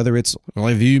mentioned, whether it's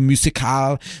Revue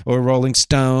Musicale or Rolling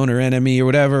Stone or NME or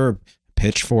whatever.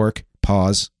 Pitchfork.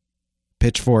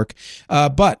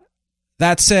 But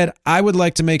that said, I would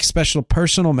like to make special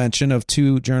personal mention of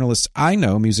two journalists I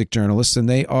know, music journalists, and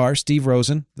they are Steve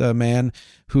Rosen, the man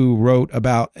who wrote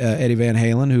about Eddie Van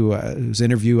Halen, whose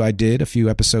interview I did a few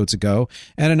episodes ago,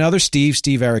 and another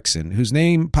Steve Erickson, whose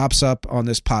name pops up on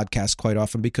this podcast quite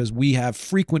often because we have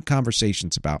frequent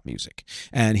conversations about music.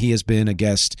 And he has been a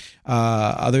guest,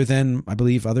 other than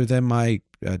my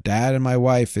dad and my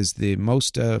wife, is the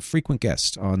most frequent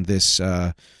guest on this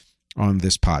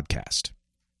podcast.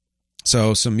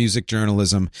 So some music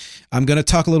journalism. I'm going to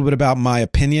talk a little bit about my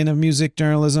opinion of music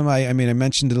journalism. I mean, I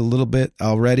mentioned it a little bit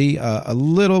already, a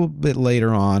little bit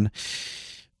later on.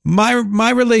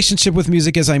 My relationship with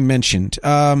music, as I mentioned,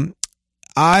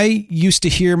 I used to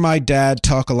hear my dad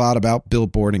talk a lot about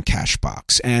Billboard and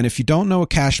Cashbox. And if you don't know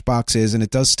what Cashbox is, and it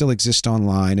does still exist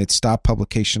online, it stopped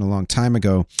publication a long time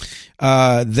ago.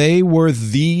 They were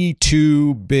the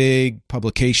two big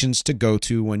publications to go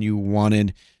to when you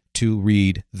wanted to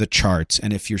read the charts.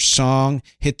 And if your song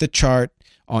hit the chart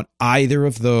on either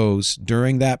of those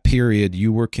during that period,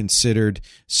 you were considered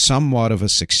somewhat of a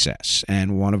success.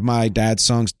 And one of my dad's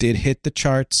songs did hit the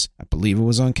charts. I believe it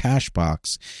was on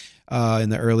Cashbox in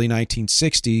the early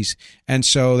 1960s. And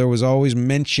so there was always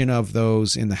mention of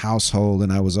those in the household,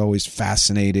 and I was always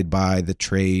fascinated by the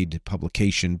trade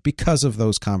publication because of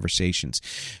those conversations.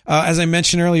 As I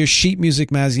mentioned earlier, Sheet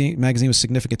Music magazine was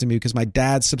significant to me because my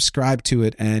dad subscribed to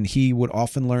it, and he would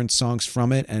often learn songs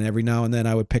from it, and every now and then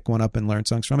I would pick one up and learn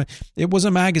songs from it. It was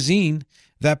a magazine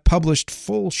that published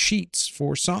full sheets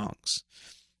for songs,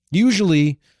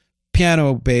 usually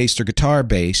piano-based or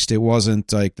guitar-based. It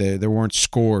wasn't like there weren't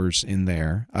scores in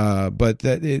there, but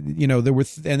that there were,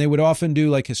 and they would often do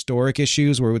like historic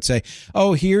issues where it would say,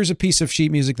 "Oh, here's a piece of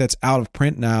sheet music that's out of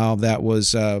print now that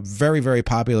was very, very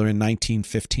popular in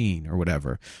 1915 or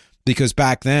whatever," because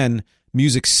back then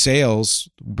music sales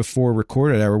before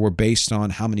recorded era were based on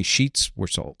how many sheets were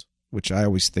sold, which I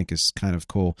always think is kind of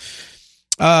cool.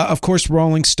 Of course,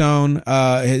 Rolling Stone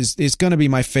is going to be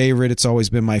my favorite. It's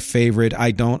always been my favorite. I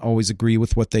don't always agree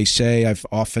with what they say. I've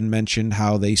often mentioned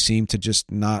how they seem to just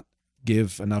not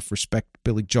give enough respect to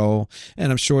Billy Joel,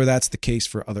 and I'm sure that's the case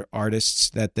for other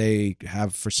artists that they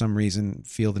have, for some reason,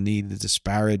 feel the need to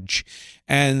disparage,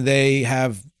 and they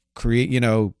have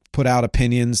put out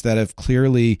opinions that have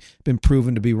clearly been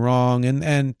proven to be wrong,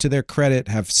 and to their credit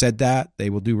have said that. They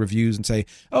will do reviews and say,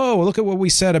 "Oh, well, look at what we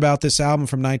said about this album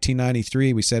from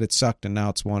 1993. We said it sucked, and now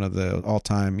it's one of the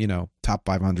all-time, top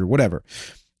 500, whatever."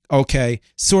 Okay,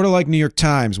 sort of like New York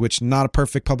Times, which not a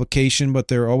perfect publication, but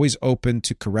they're always open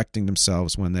to correcting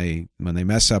themselves when they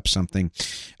mess up something.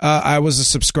 I was a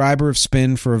subscriber of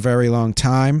Spin for a very long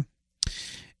time.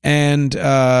 And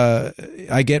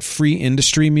I get free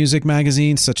industry music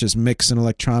magazines such as Mix and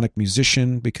Electronic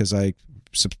Musician because I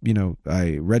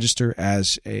register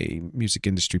as a music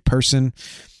industry person.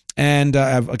 And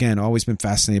I've, again, always been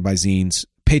fascinated by zines.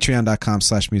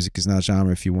 Patreon.com/music is not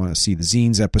genre if you want to see the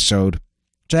zines episode,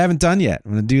 which I haven't done yet.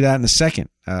 I'm going to do that in a second,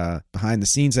 behind the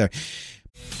scenes there.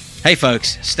 Hey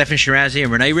folks, Stefan Shirazi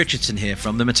and Renee Richardson here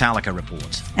from the Metallica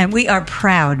Report. And we are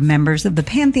proud members of the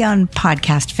Pantheon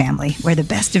podcast family, where the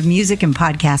best of music and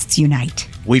podcasts unite.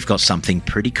 We've got something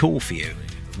pretty cool for you.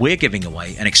 We're giving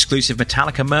away an exclusive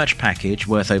Metallica merch package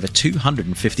worth over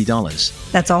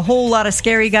 $250. That's a whole lot of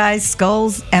Scary Guys,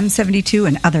 Skulls, M72,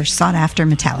 and other sought-after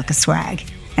Metallica swag.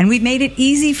 And we've made it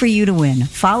easy for you to win.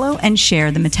 Follow and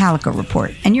share the Metallica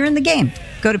Report, and you're in the game.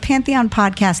 Go to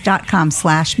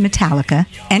pantheonpodcast.com/Metallica,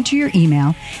 enter your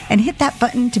email, and hit that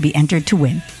button to be entered to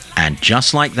win. And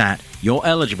just like that, you're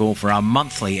eligible for our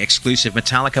monthly exclusive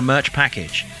Metallica merch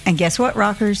package. And guess what,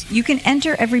 rockers? You can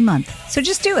enter every month, so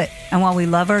just do it. And while we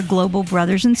love our global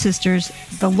brothers and sisters,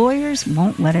 the lawyers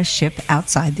won't let us ship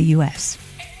outside the U.S.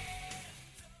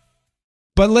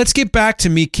 But let's get back to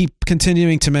me keep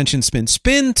continuing to mention Spin.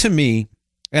 Spin, to me,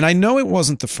 and I know it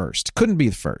wasn't the first, couldn't be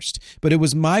the first, but it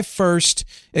was my first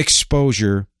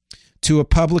exposure to a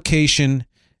publication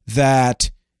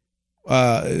that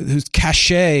whose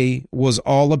cachet was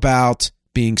all about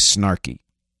being snarky.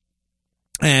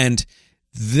 And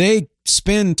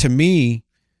Spin, to me,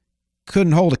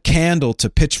 couldn't hold a candle to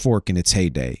Pitchfork in its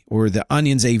heyday, or the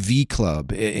Onion's AV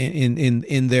Club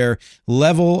in their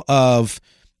level of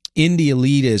indie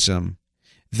elitism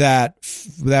that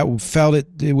felt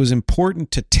it was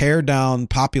important to tear down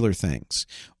popular things,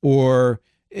 or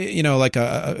like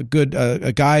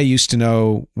a guy I used to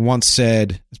know once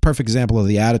said, it's a perfect example of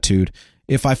the attitude.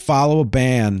 If I follow a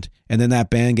band and then that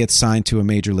band gets signed to a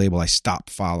major label, I stop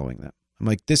following them. I'm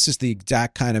like, this is the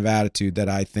exact kind of attitude that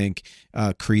I think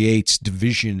creates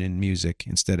division in music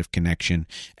instead of connection.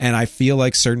 And I feel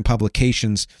like certain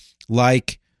publications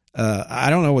like, I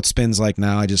don't know what Spin's like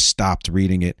now. I just stopped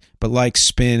reading it. But like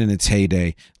Spin in its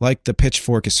heyday, like the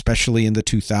Pitchfork, especially in the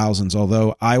 2000s,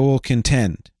 although I will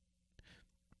contend,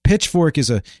 Pitchfork is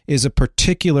a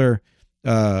particular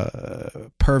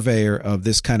purveyor of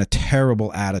this kind of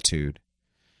terrible attitude,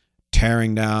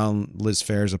 tearing down Liz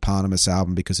Phair's eponymous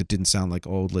album because it didn't sound like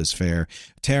old Liz Phair,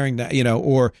 tearing down,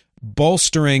 or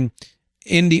bolstering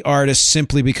indie artists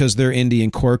simply because they're indie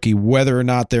and quirky, whether or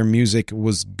not their music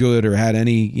was good or had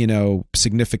any,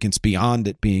 significance beyond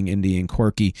it being indie and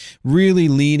quirky, really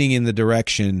leaning in the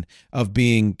direction of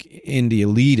being indie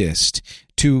elitist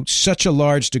to such a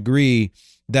large degree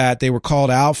that they were called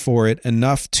out for it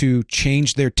enough to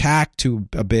change their tack to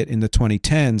a bit in the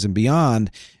 2010s and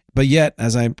beyond. But yet,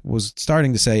 as I was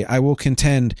starting to say, I will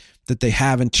contend that they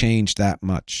haven't changed that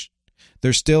much.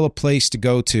 There's still a place to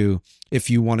go to if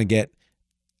you want to get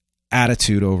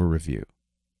attitude over review.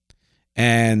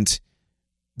 And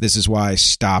this is why I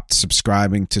stopped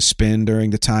subscribing to Spin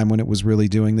during the time when it was really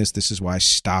doing this. This is why I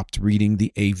stopped reading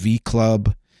the AV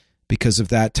Club, because of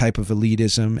that type of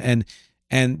elitism.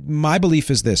 And my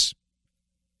belief is this: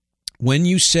 when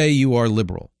you say you are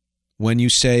liberal, when you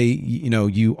say,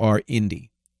 you are indie,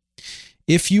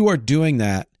 if you are doing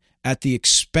that at the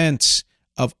expense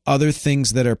of other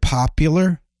things that are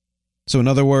popular, so in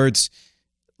other words,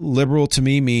 liberal to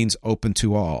me means open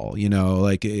to all,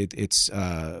 like it's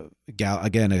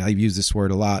again, I use this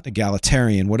word a lot,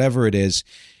 egalitarian, whatever it is,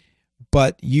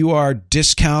 but you are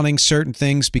discounting certain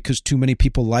things because too many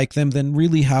people like them, then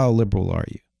really how liberal are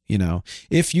you?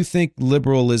 If you think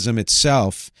liberalism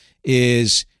itself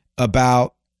is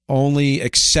about only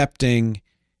accepting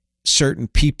certain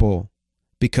people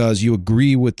because you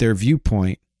agree with their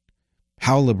viewpoint,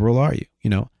 how liberal are you?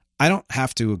 I don't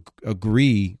have to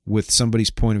agree with somebody's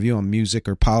point of view on music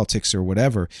or politics or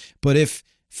whatever, but if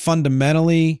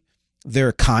fundamentally they're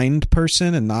a kind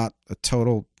person and not a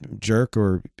total jerk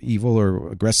or evil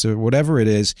or aggressive, whatever it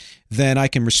is, then I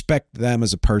can respect them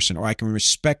as a person, or I can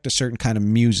respect a certain kind of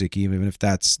music, even if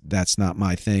that's not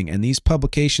my thing. And these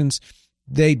publications,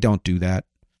 they don't do that,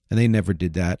 and they never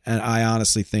did that. And I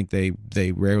honestly think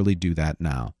they rarely do that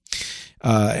now.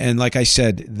 And like I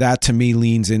said, that to me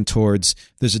leans in towards,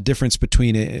 there's a difference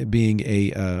between it being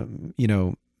a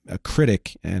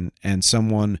critic and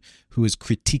someone who is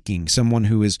critiquing, someone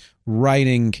who is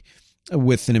writing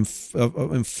with an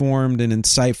informed and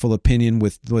insightful opinion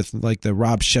with like the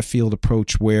Rob Sheffield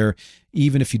approach, where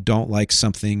even if you don't like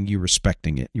something, you're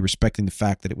respecting it. You're respecting the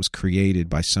fact that it was created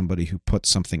by somebody who put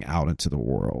something out into the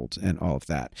world and all of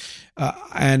that.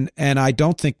 And I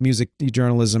don't think music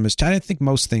journalism is, I think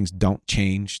most things don't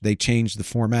change. They change the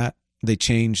format. They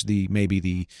change maybe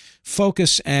the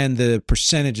focus and the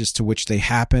percentages to which they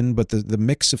happen, but the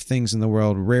mix of things in the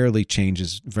world rarely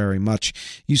changes very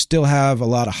much. You still have a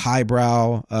lot of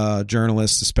highbrow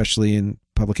journalists, especially in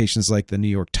publications like the New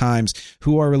York Times,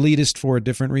 who are elitist for a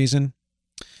different reason.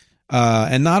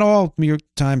 And not all New York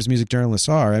Times music journalists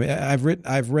are. I mean,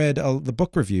 I've read the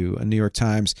book review in New York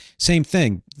Times. Same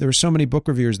thing. There are so many book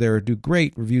reviewers there who do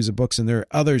great reviews of books, and there are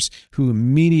others who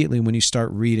immediately, when you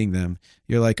start reading them,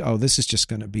 you're like, oh, this is just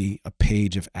going to be a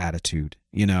page of attitude,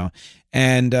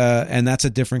 and that's a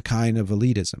different kind of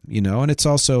elitism, and it's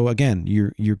also, again,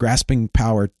 you're grasping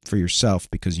power for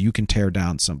yourself because you can tear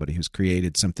down somebody who's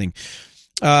created something.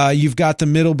 You've got the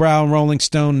middlebrow Rolling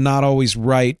Stone, not always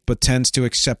right, but tends to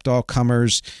accept all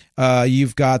comers.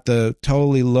 You've got the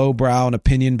totally lowbrow and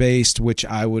opinion-based, which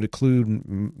I would include,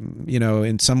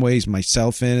 in some ways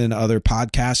myself in, and other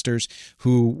podcasters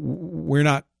who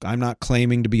I'm not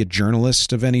claiming to be a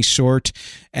journalist of any sort.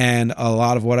 And a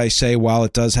lot of what I say, while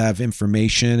it does have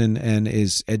information and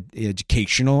is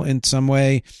educational in some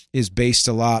way, is based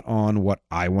a lot on what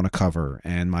I want to cover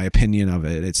and my opinion of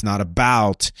it. It's not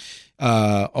about,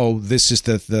 this is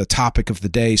the topic of the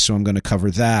day, so I'm going to cover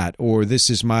that, or this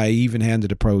is my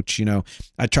even-handed approach.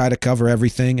 I try to cover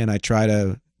everything, and I try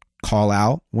to call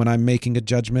out when I'm making a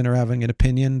judgment or having an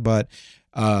opinion, but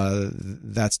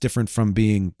that's different from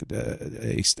being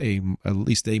at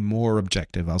least a more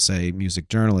objective, I'll say, music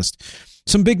journalist.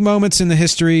 Some big moments in the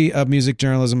history of music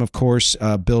journalism, of course,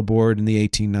 Billboard in the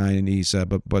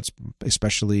 1890s, but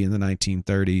especially in the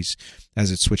 1930s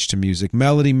as it switched to music.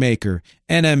 Melody Maker,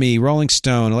 NME, Rolling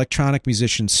Stone, Electronic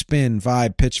Musician, Spin,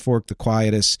 Vibe, Pitchfork, The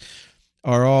Quietus.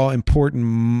 are all important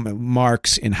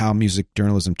marks in how music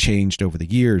journalism changed over the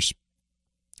years.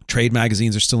 Trade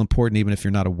magazines are still important, even if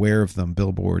you're not aware of them.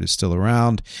 Billboard is still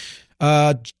around.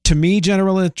 To me,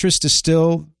 general interest is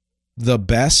still the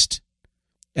best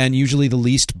and usually the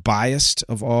least biased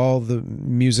of all the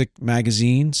music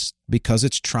magazines because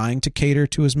it's trying to cater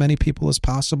to as many people as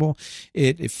possible.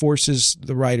 It forces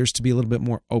the writers to be a little bit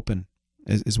more open,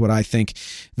 is what I think.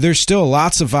 There's still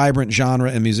lots of vibrant genre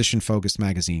and musician-focused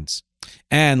magazines.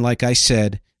 And like I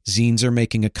said, zines are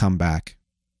making a comeback.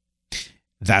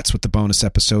 That's what the bonus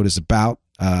episode is about.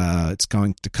 It's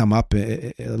going to come up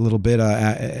a little bit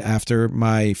after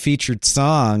my featured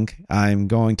song. I'm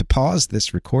going to pause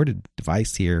this recorded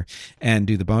device here and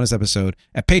do the bonus episode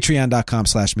at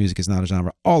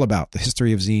patreon.com/musicisnotagenre, all about the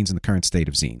history of zines and the current state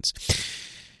of zines.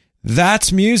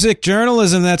 That's music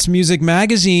journalism. That's music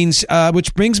magazines,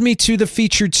 which brings me to the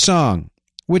featured song.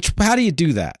 How do you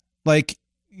do that? Like,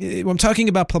 when I'm talking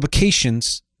about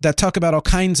publications that talk about all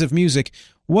kinds of music,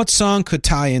 what song could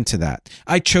tie into that?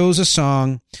 I chose a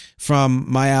song from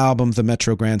my album, The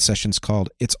Metro Grand Sessions, called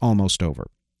It's Almost Over.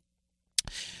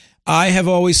 I have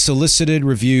always solicited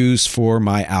reviews for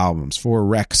my albums, for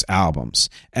Rex albums,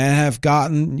 and have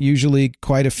gotten usually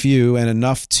quite a few and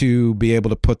enough to be able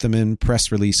to put them in press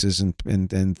releases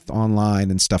and online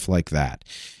and stuff like that.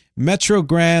 Metro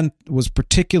Grand was a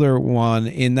particular one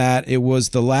in that it was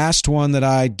the last one that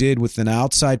I did with an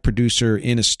outside producer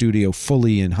in a studio,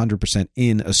 fully and 100%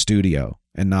 in a studio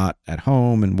and not at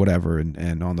home and whatever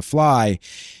and on the fly.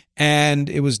 And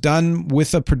it was done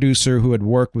with a producer who had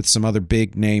worked with some other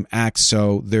big name acts,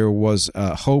 so there was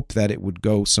a hope that it would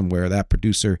go somewhere. That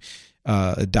producer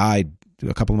died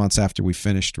a couple of months after we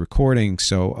finished recording,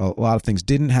 so a lot of things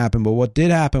didn't happen. But what did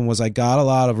happen was I got a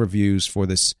lot of reviews for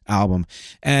this album,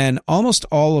 and almost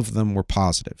all of them were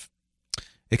positive,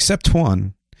 except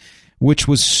one, which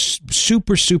was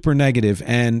super, super negative,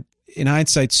 and in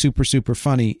hindsight, super, super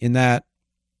funny in that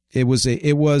it was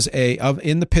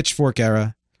in the Pitchfork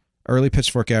era, early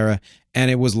Pitchfork era, and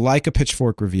it was like a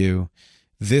Pitchfork review.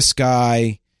 This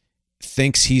guy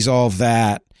thinks he's all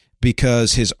that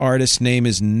because his artist name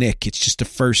is Nick. It's just a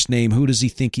first name. Who does he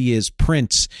think he is?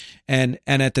 Prince. And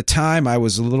at the time, I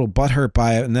was a little butthurt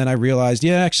by it, and then I realized,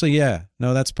 no,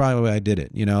 that's probably why I did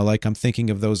it. Like I'm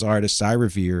thinking of those artists I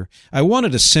revere. I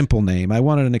wanted a simple name. I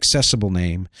wanted an accessible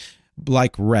name,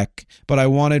 like Rec, but I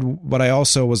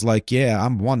also was like,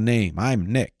 I'm one name.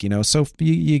 I'm Nick, so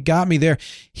you got me there.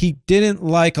 He didn't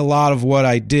like a lot of what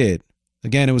I did.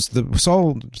 Again, it was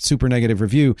all super negative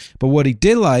review, but what he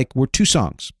did like were two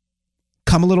songs.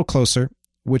 Come a Little Closer,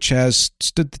 which has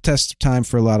stood the test of time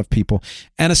for a lot of people,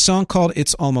 and a song called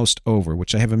It's Almost Over,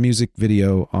 which I have a music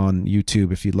video on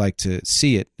YouTube if you'd like to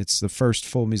see it. It's the first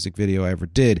full music video I ever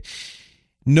did.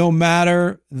 No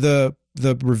matter the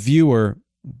reviewer,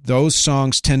 those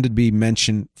songs tend to be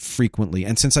mentioned frequently.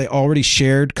 And since I already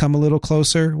shared Come a Little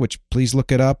Closer, which please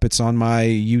look it up, it's on my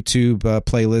YouTube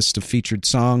playlist of featured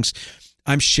songs,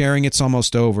 I'm sharing It's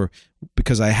Almost Over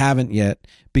because I haven't yet,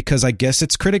 because I guess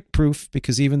it's critic proof,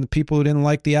 because even the people who didn't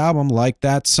like the album liked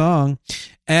that song,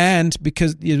 and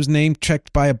because it was name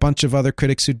checked by a bunch of other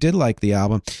critics who did like the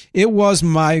album. It was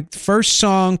my first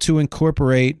song to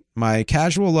incorporate my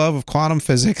casual love of quantum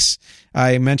physics.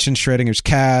 I mentioned Schrödinger's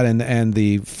cat and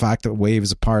the fact that wave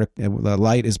is a the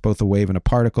light is both a wave and a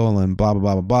particle, and blah blah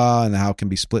blah blah blah, and how it can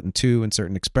be split in two in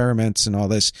certain experiments and all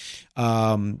this. But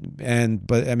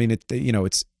I mean,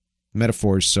 it's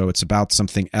metaphors, so it's about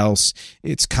something else.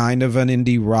 It's kind of an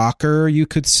indie rocker, you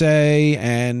could say,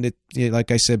 and it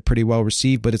like I said, pretty well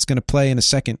received, but it's going to play in a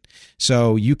second,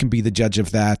 so you can be the judge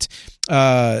of that.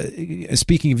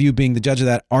 Speaking of you being the judge of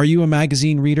that, are you a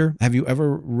magazine reader? Have you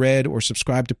ever read or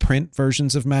subscribed to print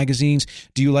versions of magazines?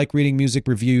 Do you like reading music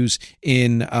reviews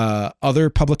in other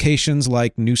publications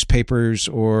like newspapers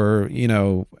or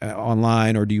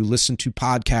online, or do you listen to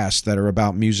podcasts that are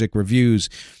about music reviews?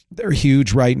 They're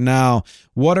huge right now.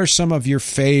 What are some of your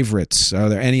favorites? Are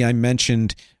there any I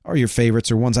mentioned are your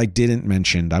favorites, or ones I didn't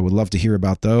mention? I would love to hear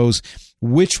about those.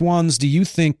 Which ones do you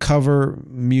think cover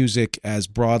music as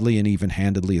broadly and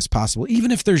even-handedly as possible,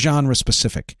 even if they're genre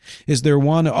specific? Is there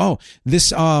one,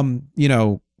 this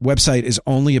website is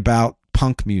only about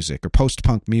punk music or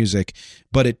post-punk music,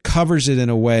 but it covers it in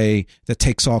a way that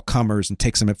takes all comers and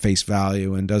takes them at face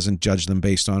value and doesn't judge them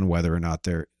based on whether or not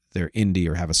they're indie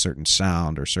or have a certain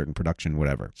sound or certain production,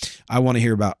 whatever. I want to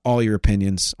hear about all your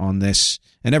opinions on this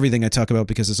and everything I talk about,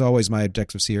 because as always, my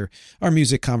objectives here are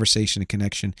music, conversation, and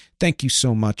connection. Thank you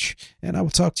so much, and I will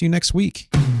talk to you next week.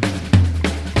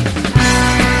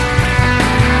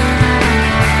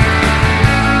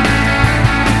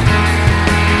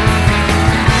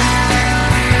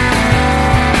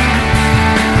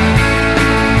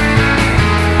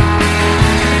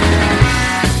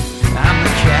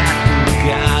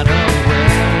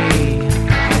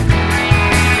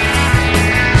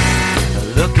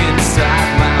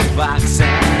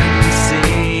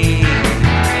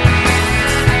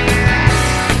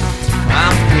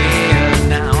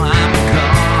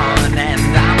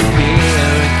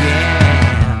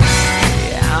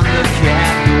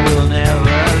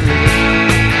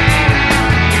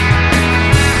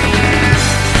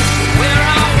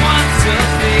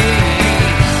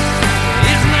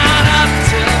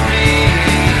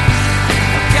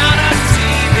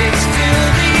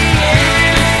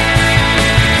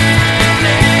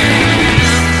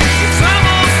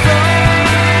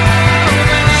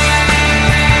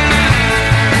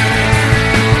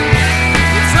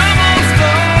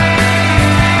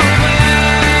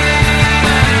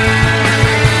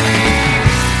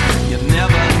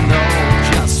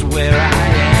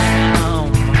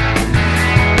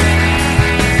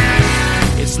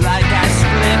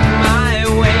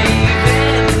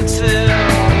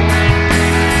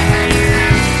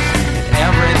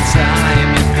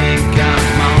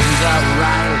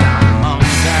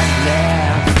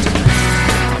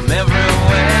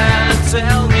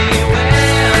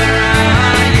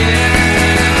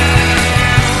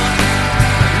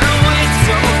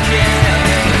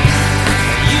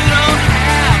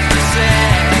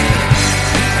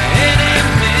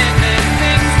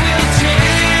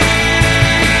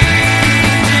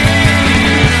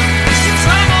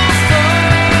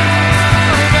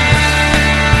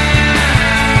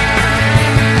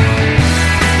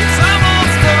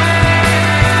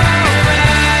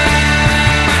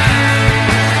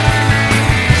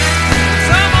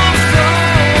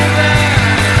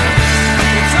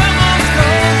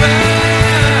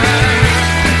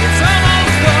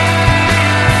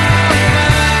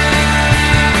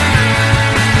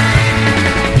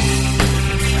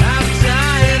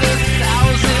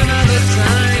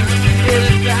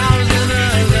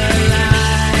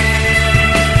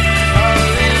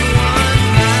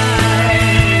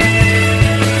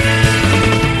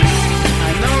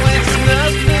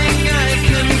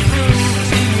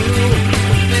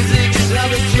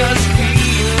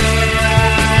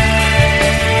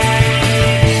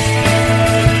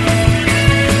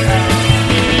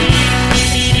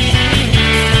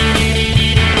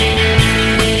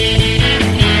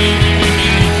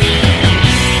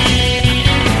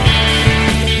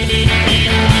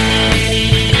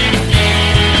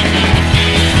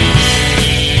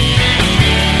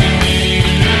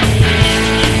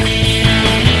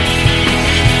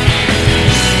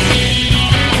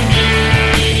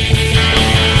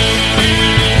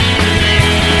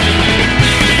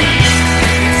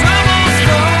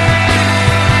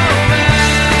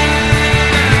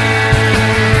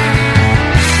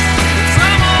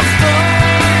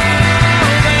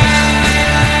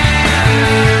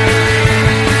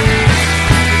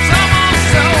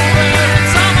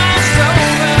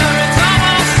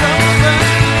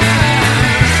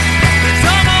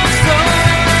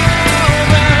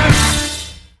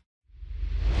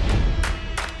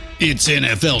 It's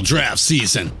NFL draft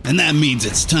season, and that means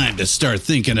it's time to start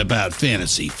thinking about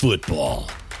fantasy football.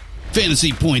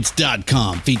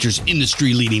 FantasyPoints.com features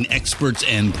industry-leading experts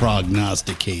and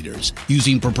prognosticators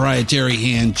using proprietary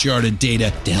hand-charted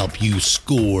data to help you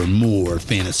score more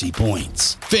fantasy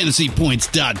points.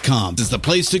 FantasyPoints.com is the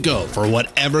place to go for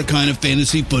whatever kind of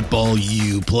fantasy football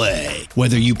you play.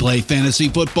 Whether you play fantasy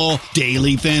football,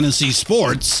 daily fantasy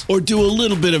sports, or do a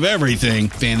little bit of everything,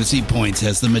 Fantasy Points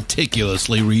has the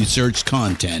meticulously researched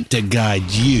content to guide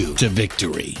you to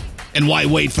victory. And why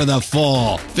wait for the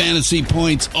fall? Fantasy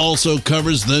Points also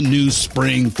covers the new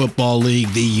spring football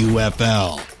league, the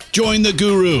UFL. Join the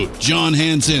guru, John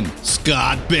Hansen,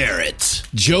 Scott Barrett,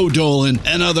 Joe Dolan,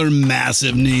 and other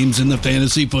massive names in the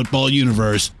fantasy football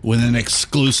universe with an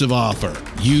exclusive offer.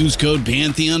 Use code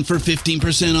Pantheon for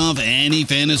 15% off any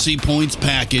Fantasy Points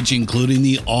package, including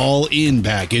the all-in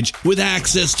package, with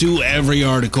access to every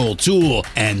article, tool,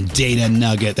 and data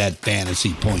nugget that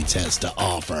Fantasy Points has to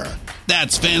offer.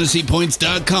 That's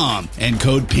FantasyPoints.com and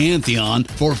code Pantheon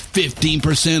for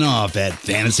 15% off at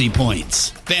Fantasy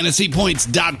Points.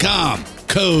 FantasyPoints.com,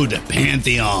 code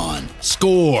Pantheon.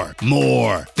 Score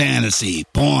more fantasy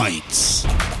points.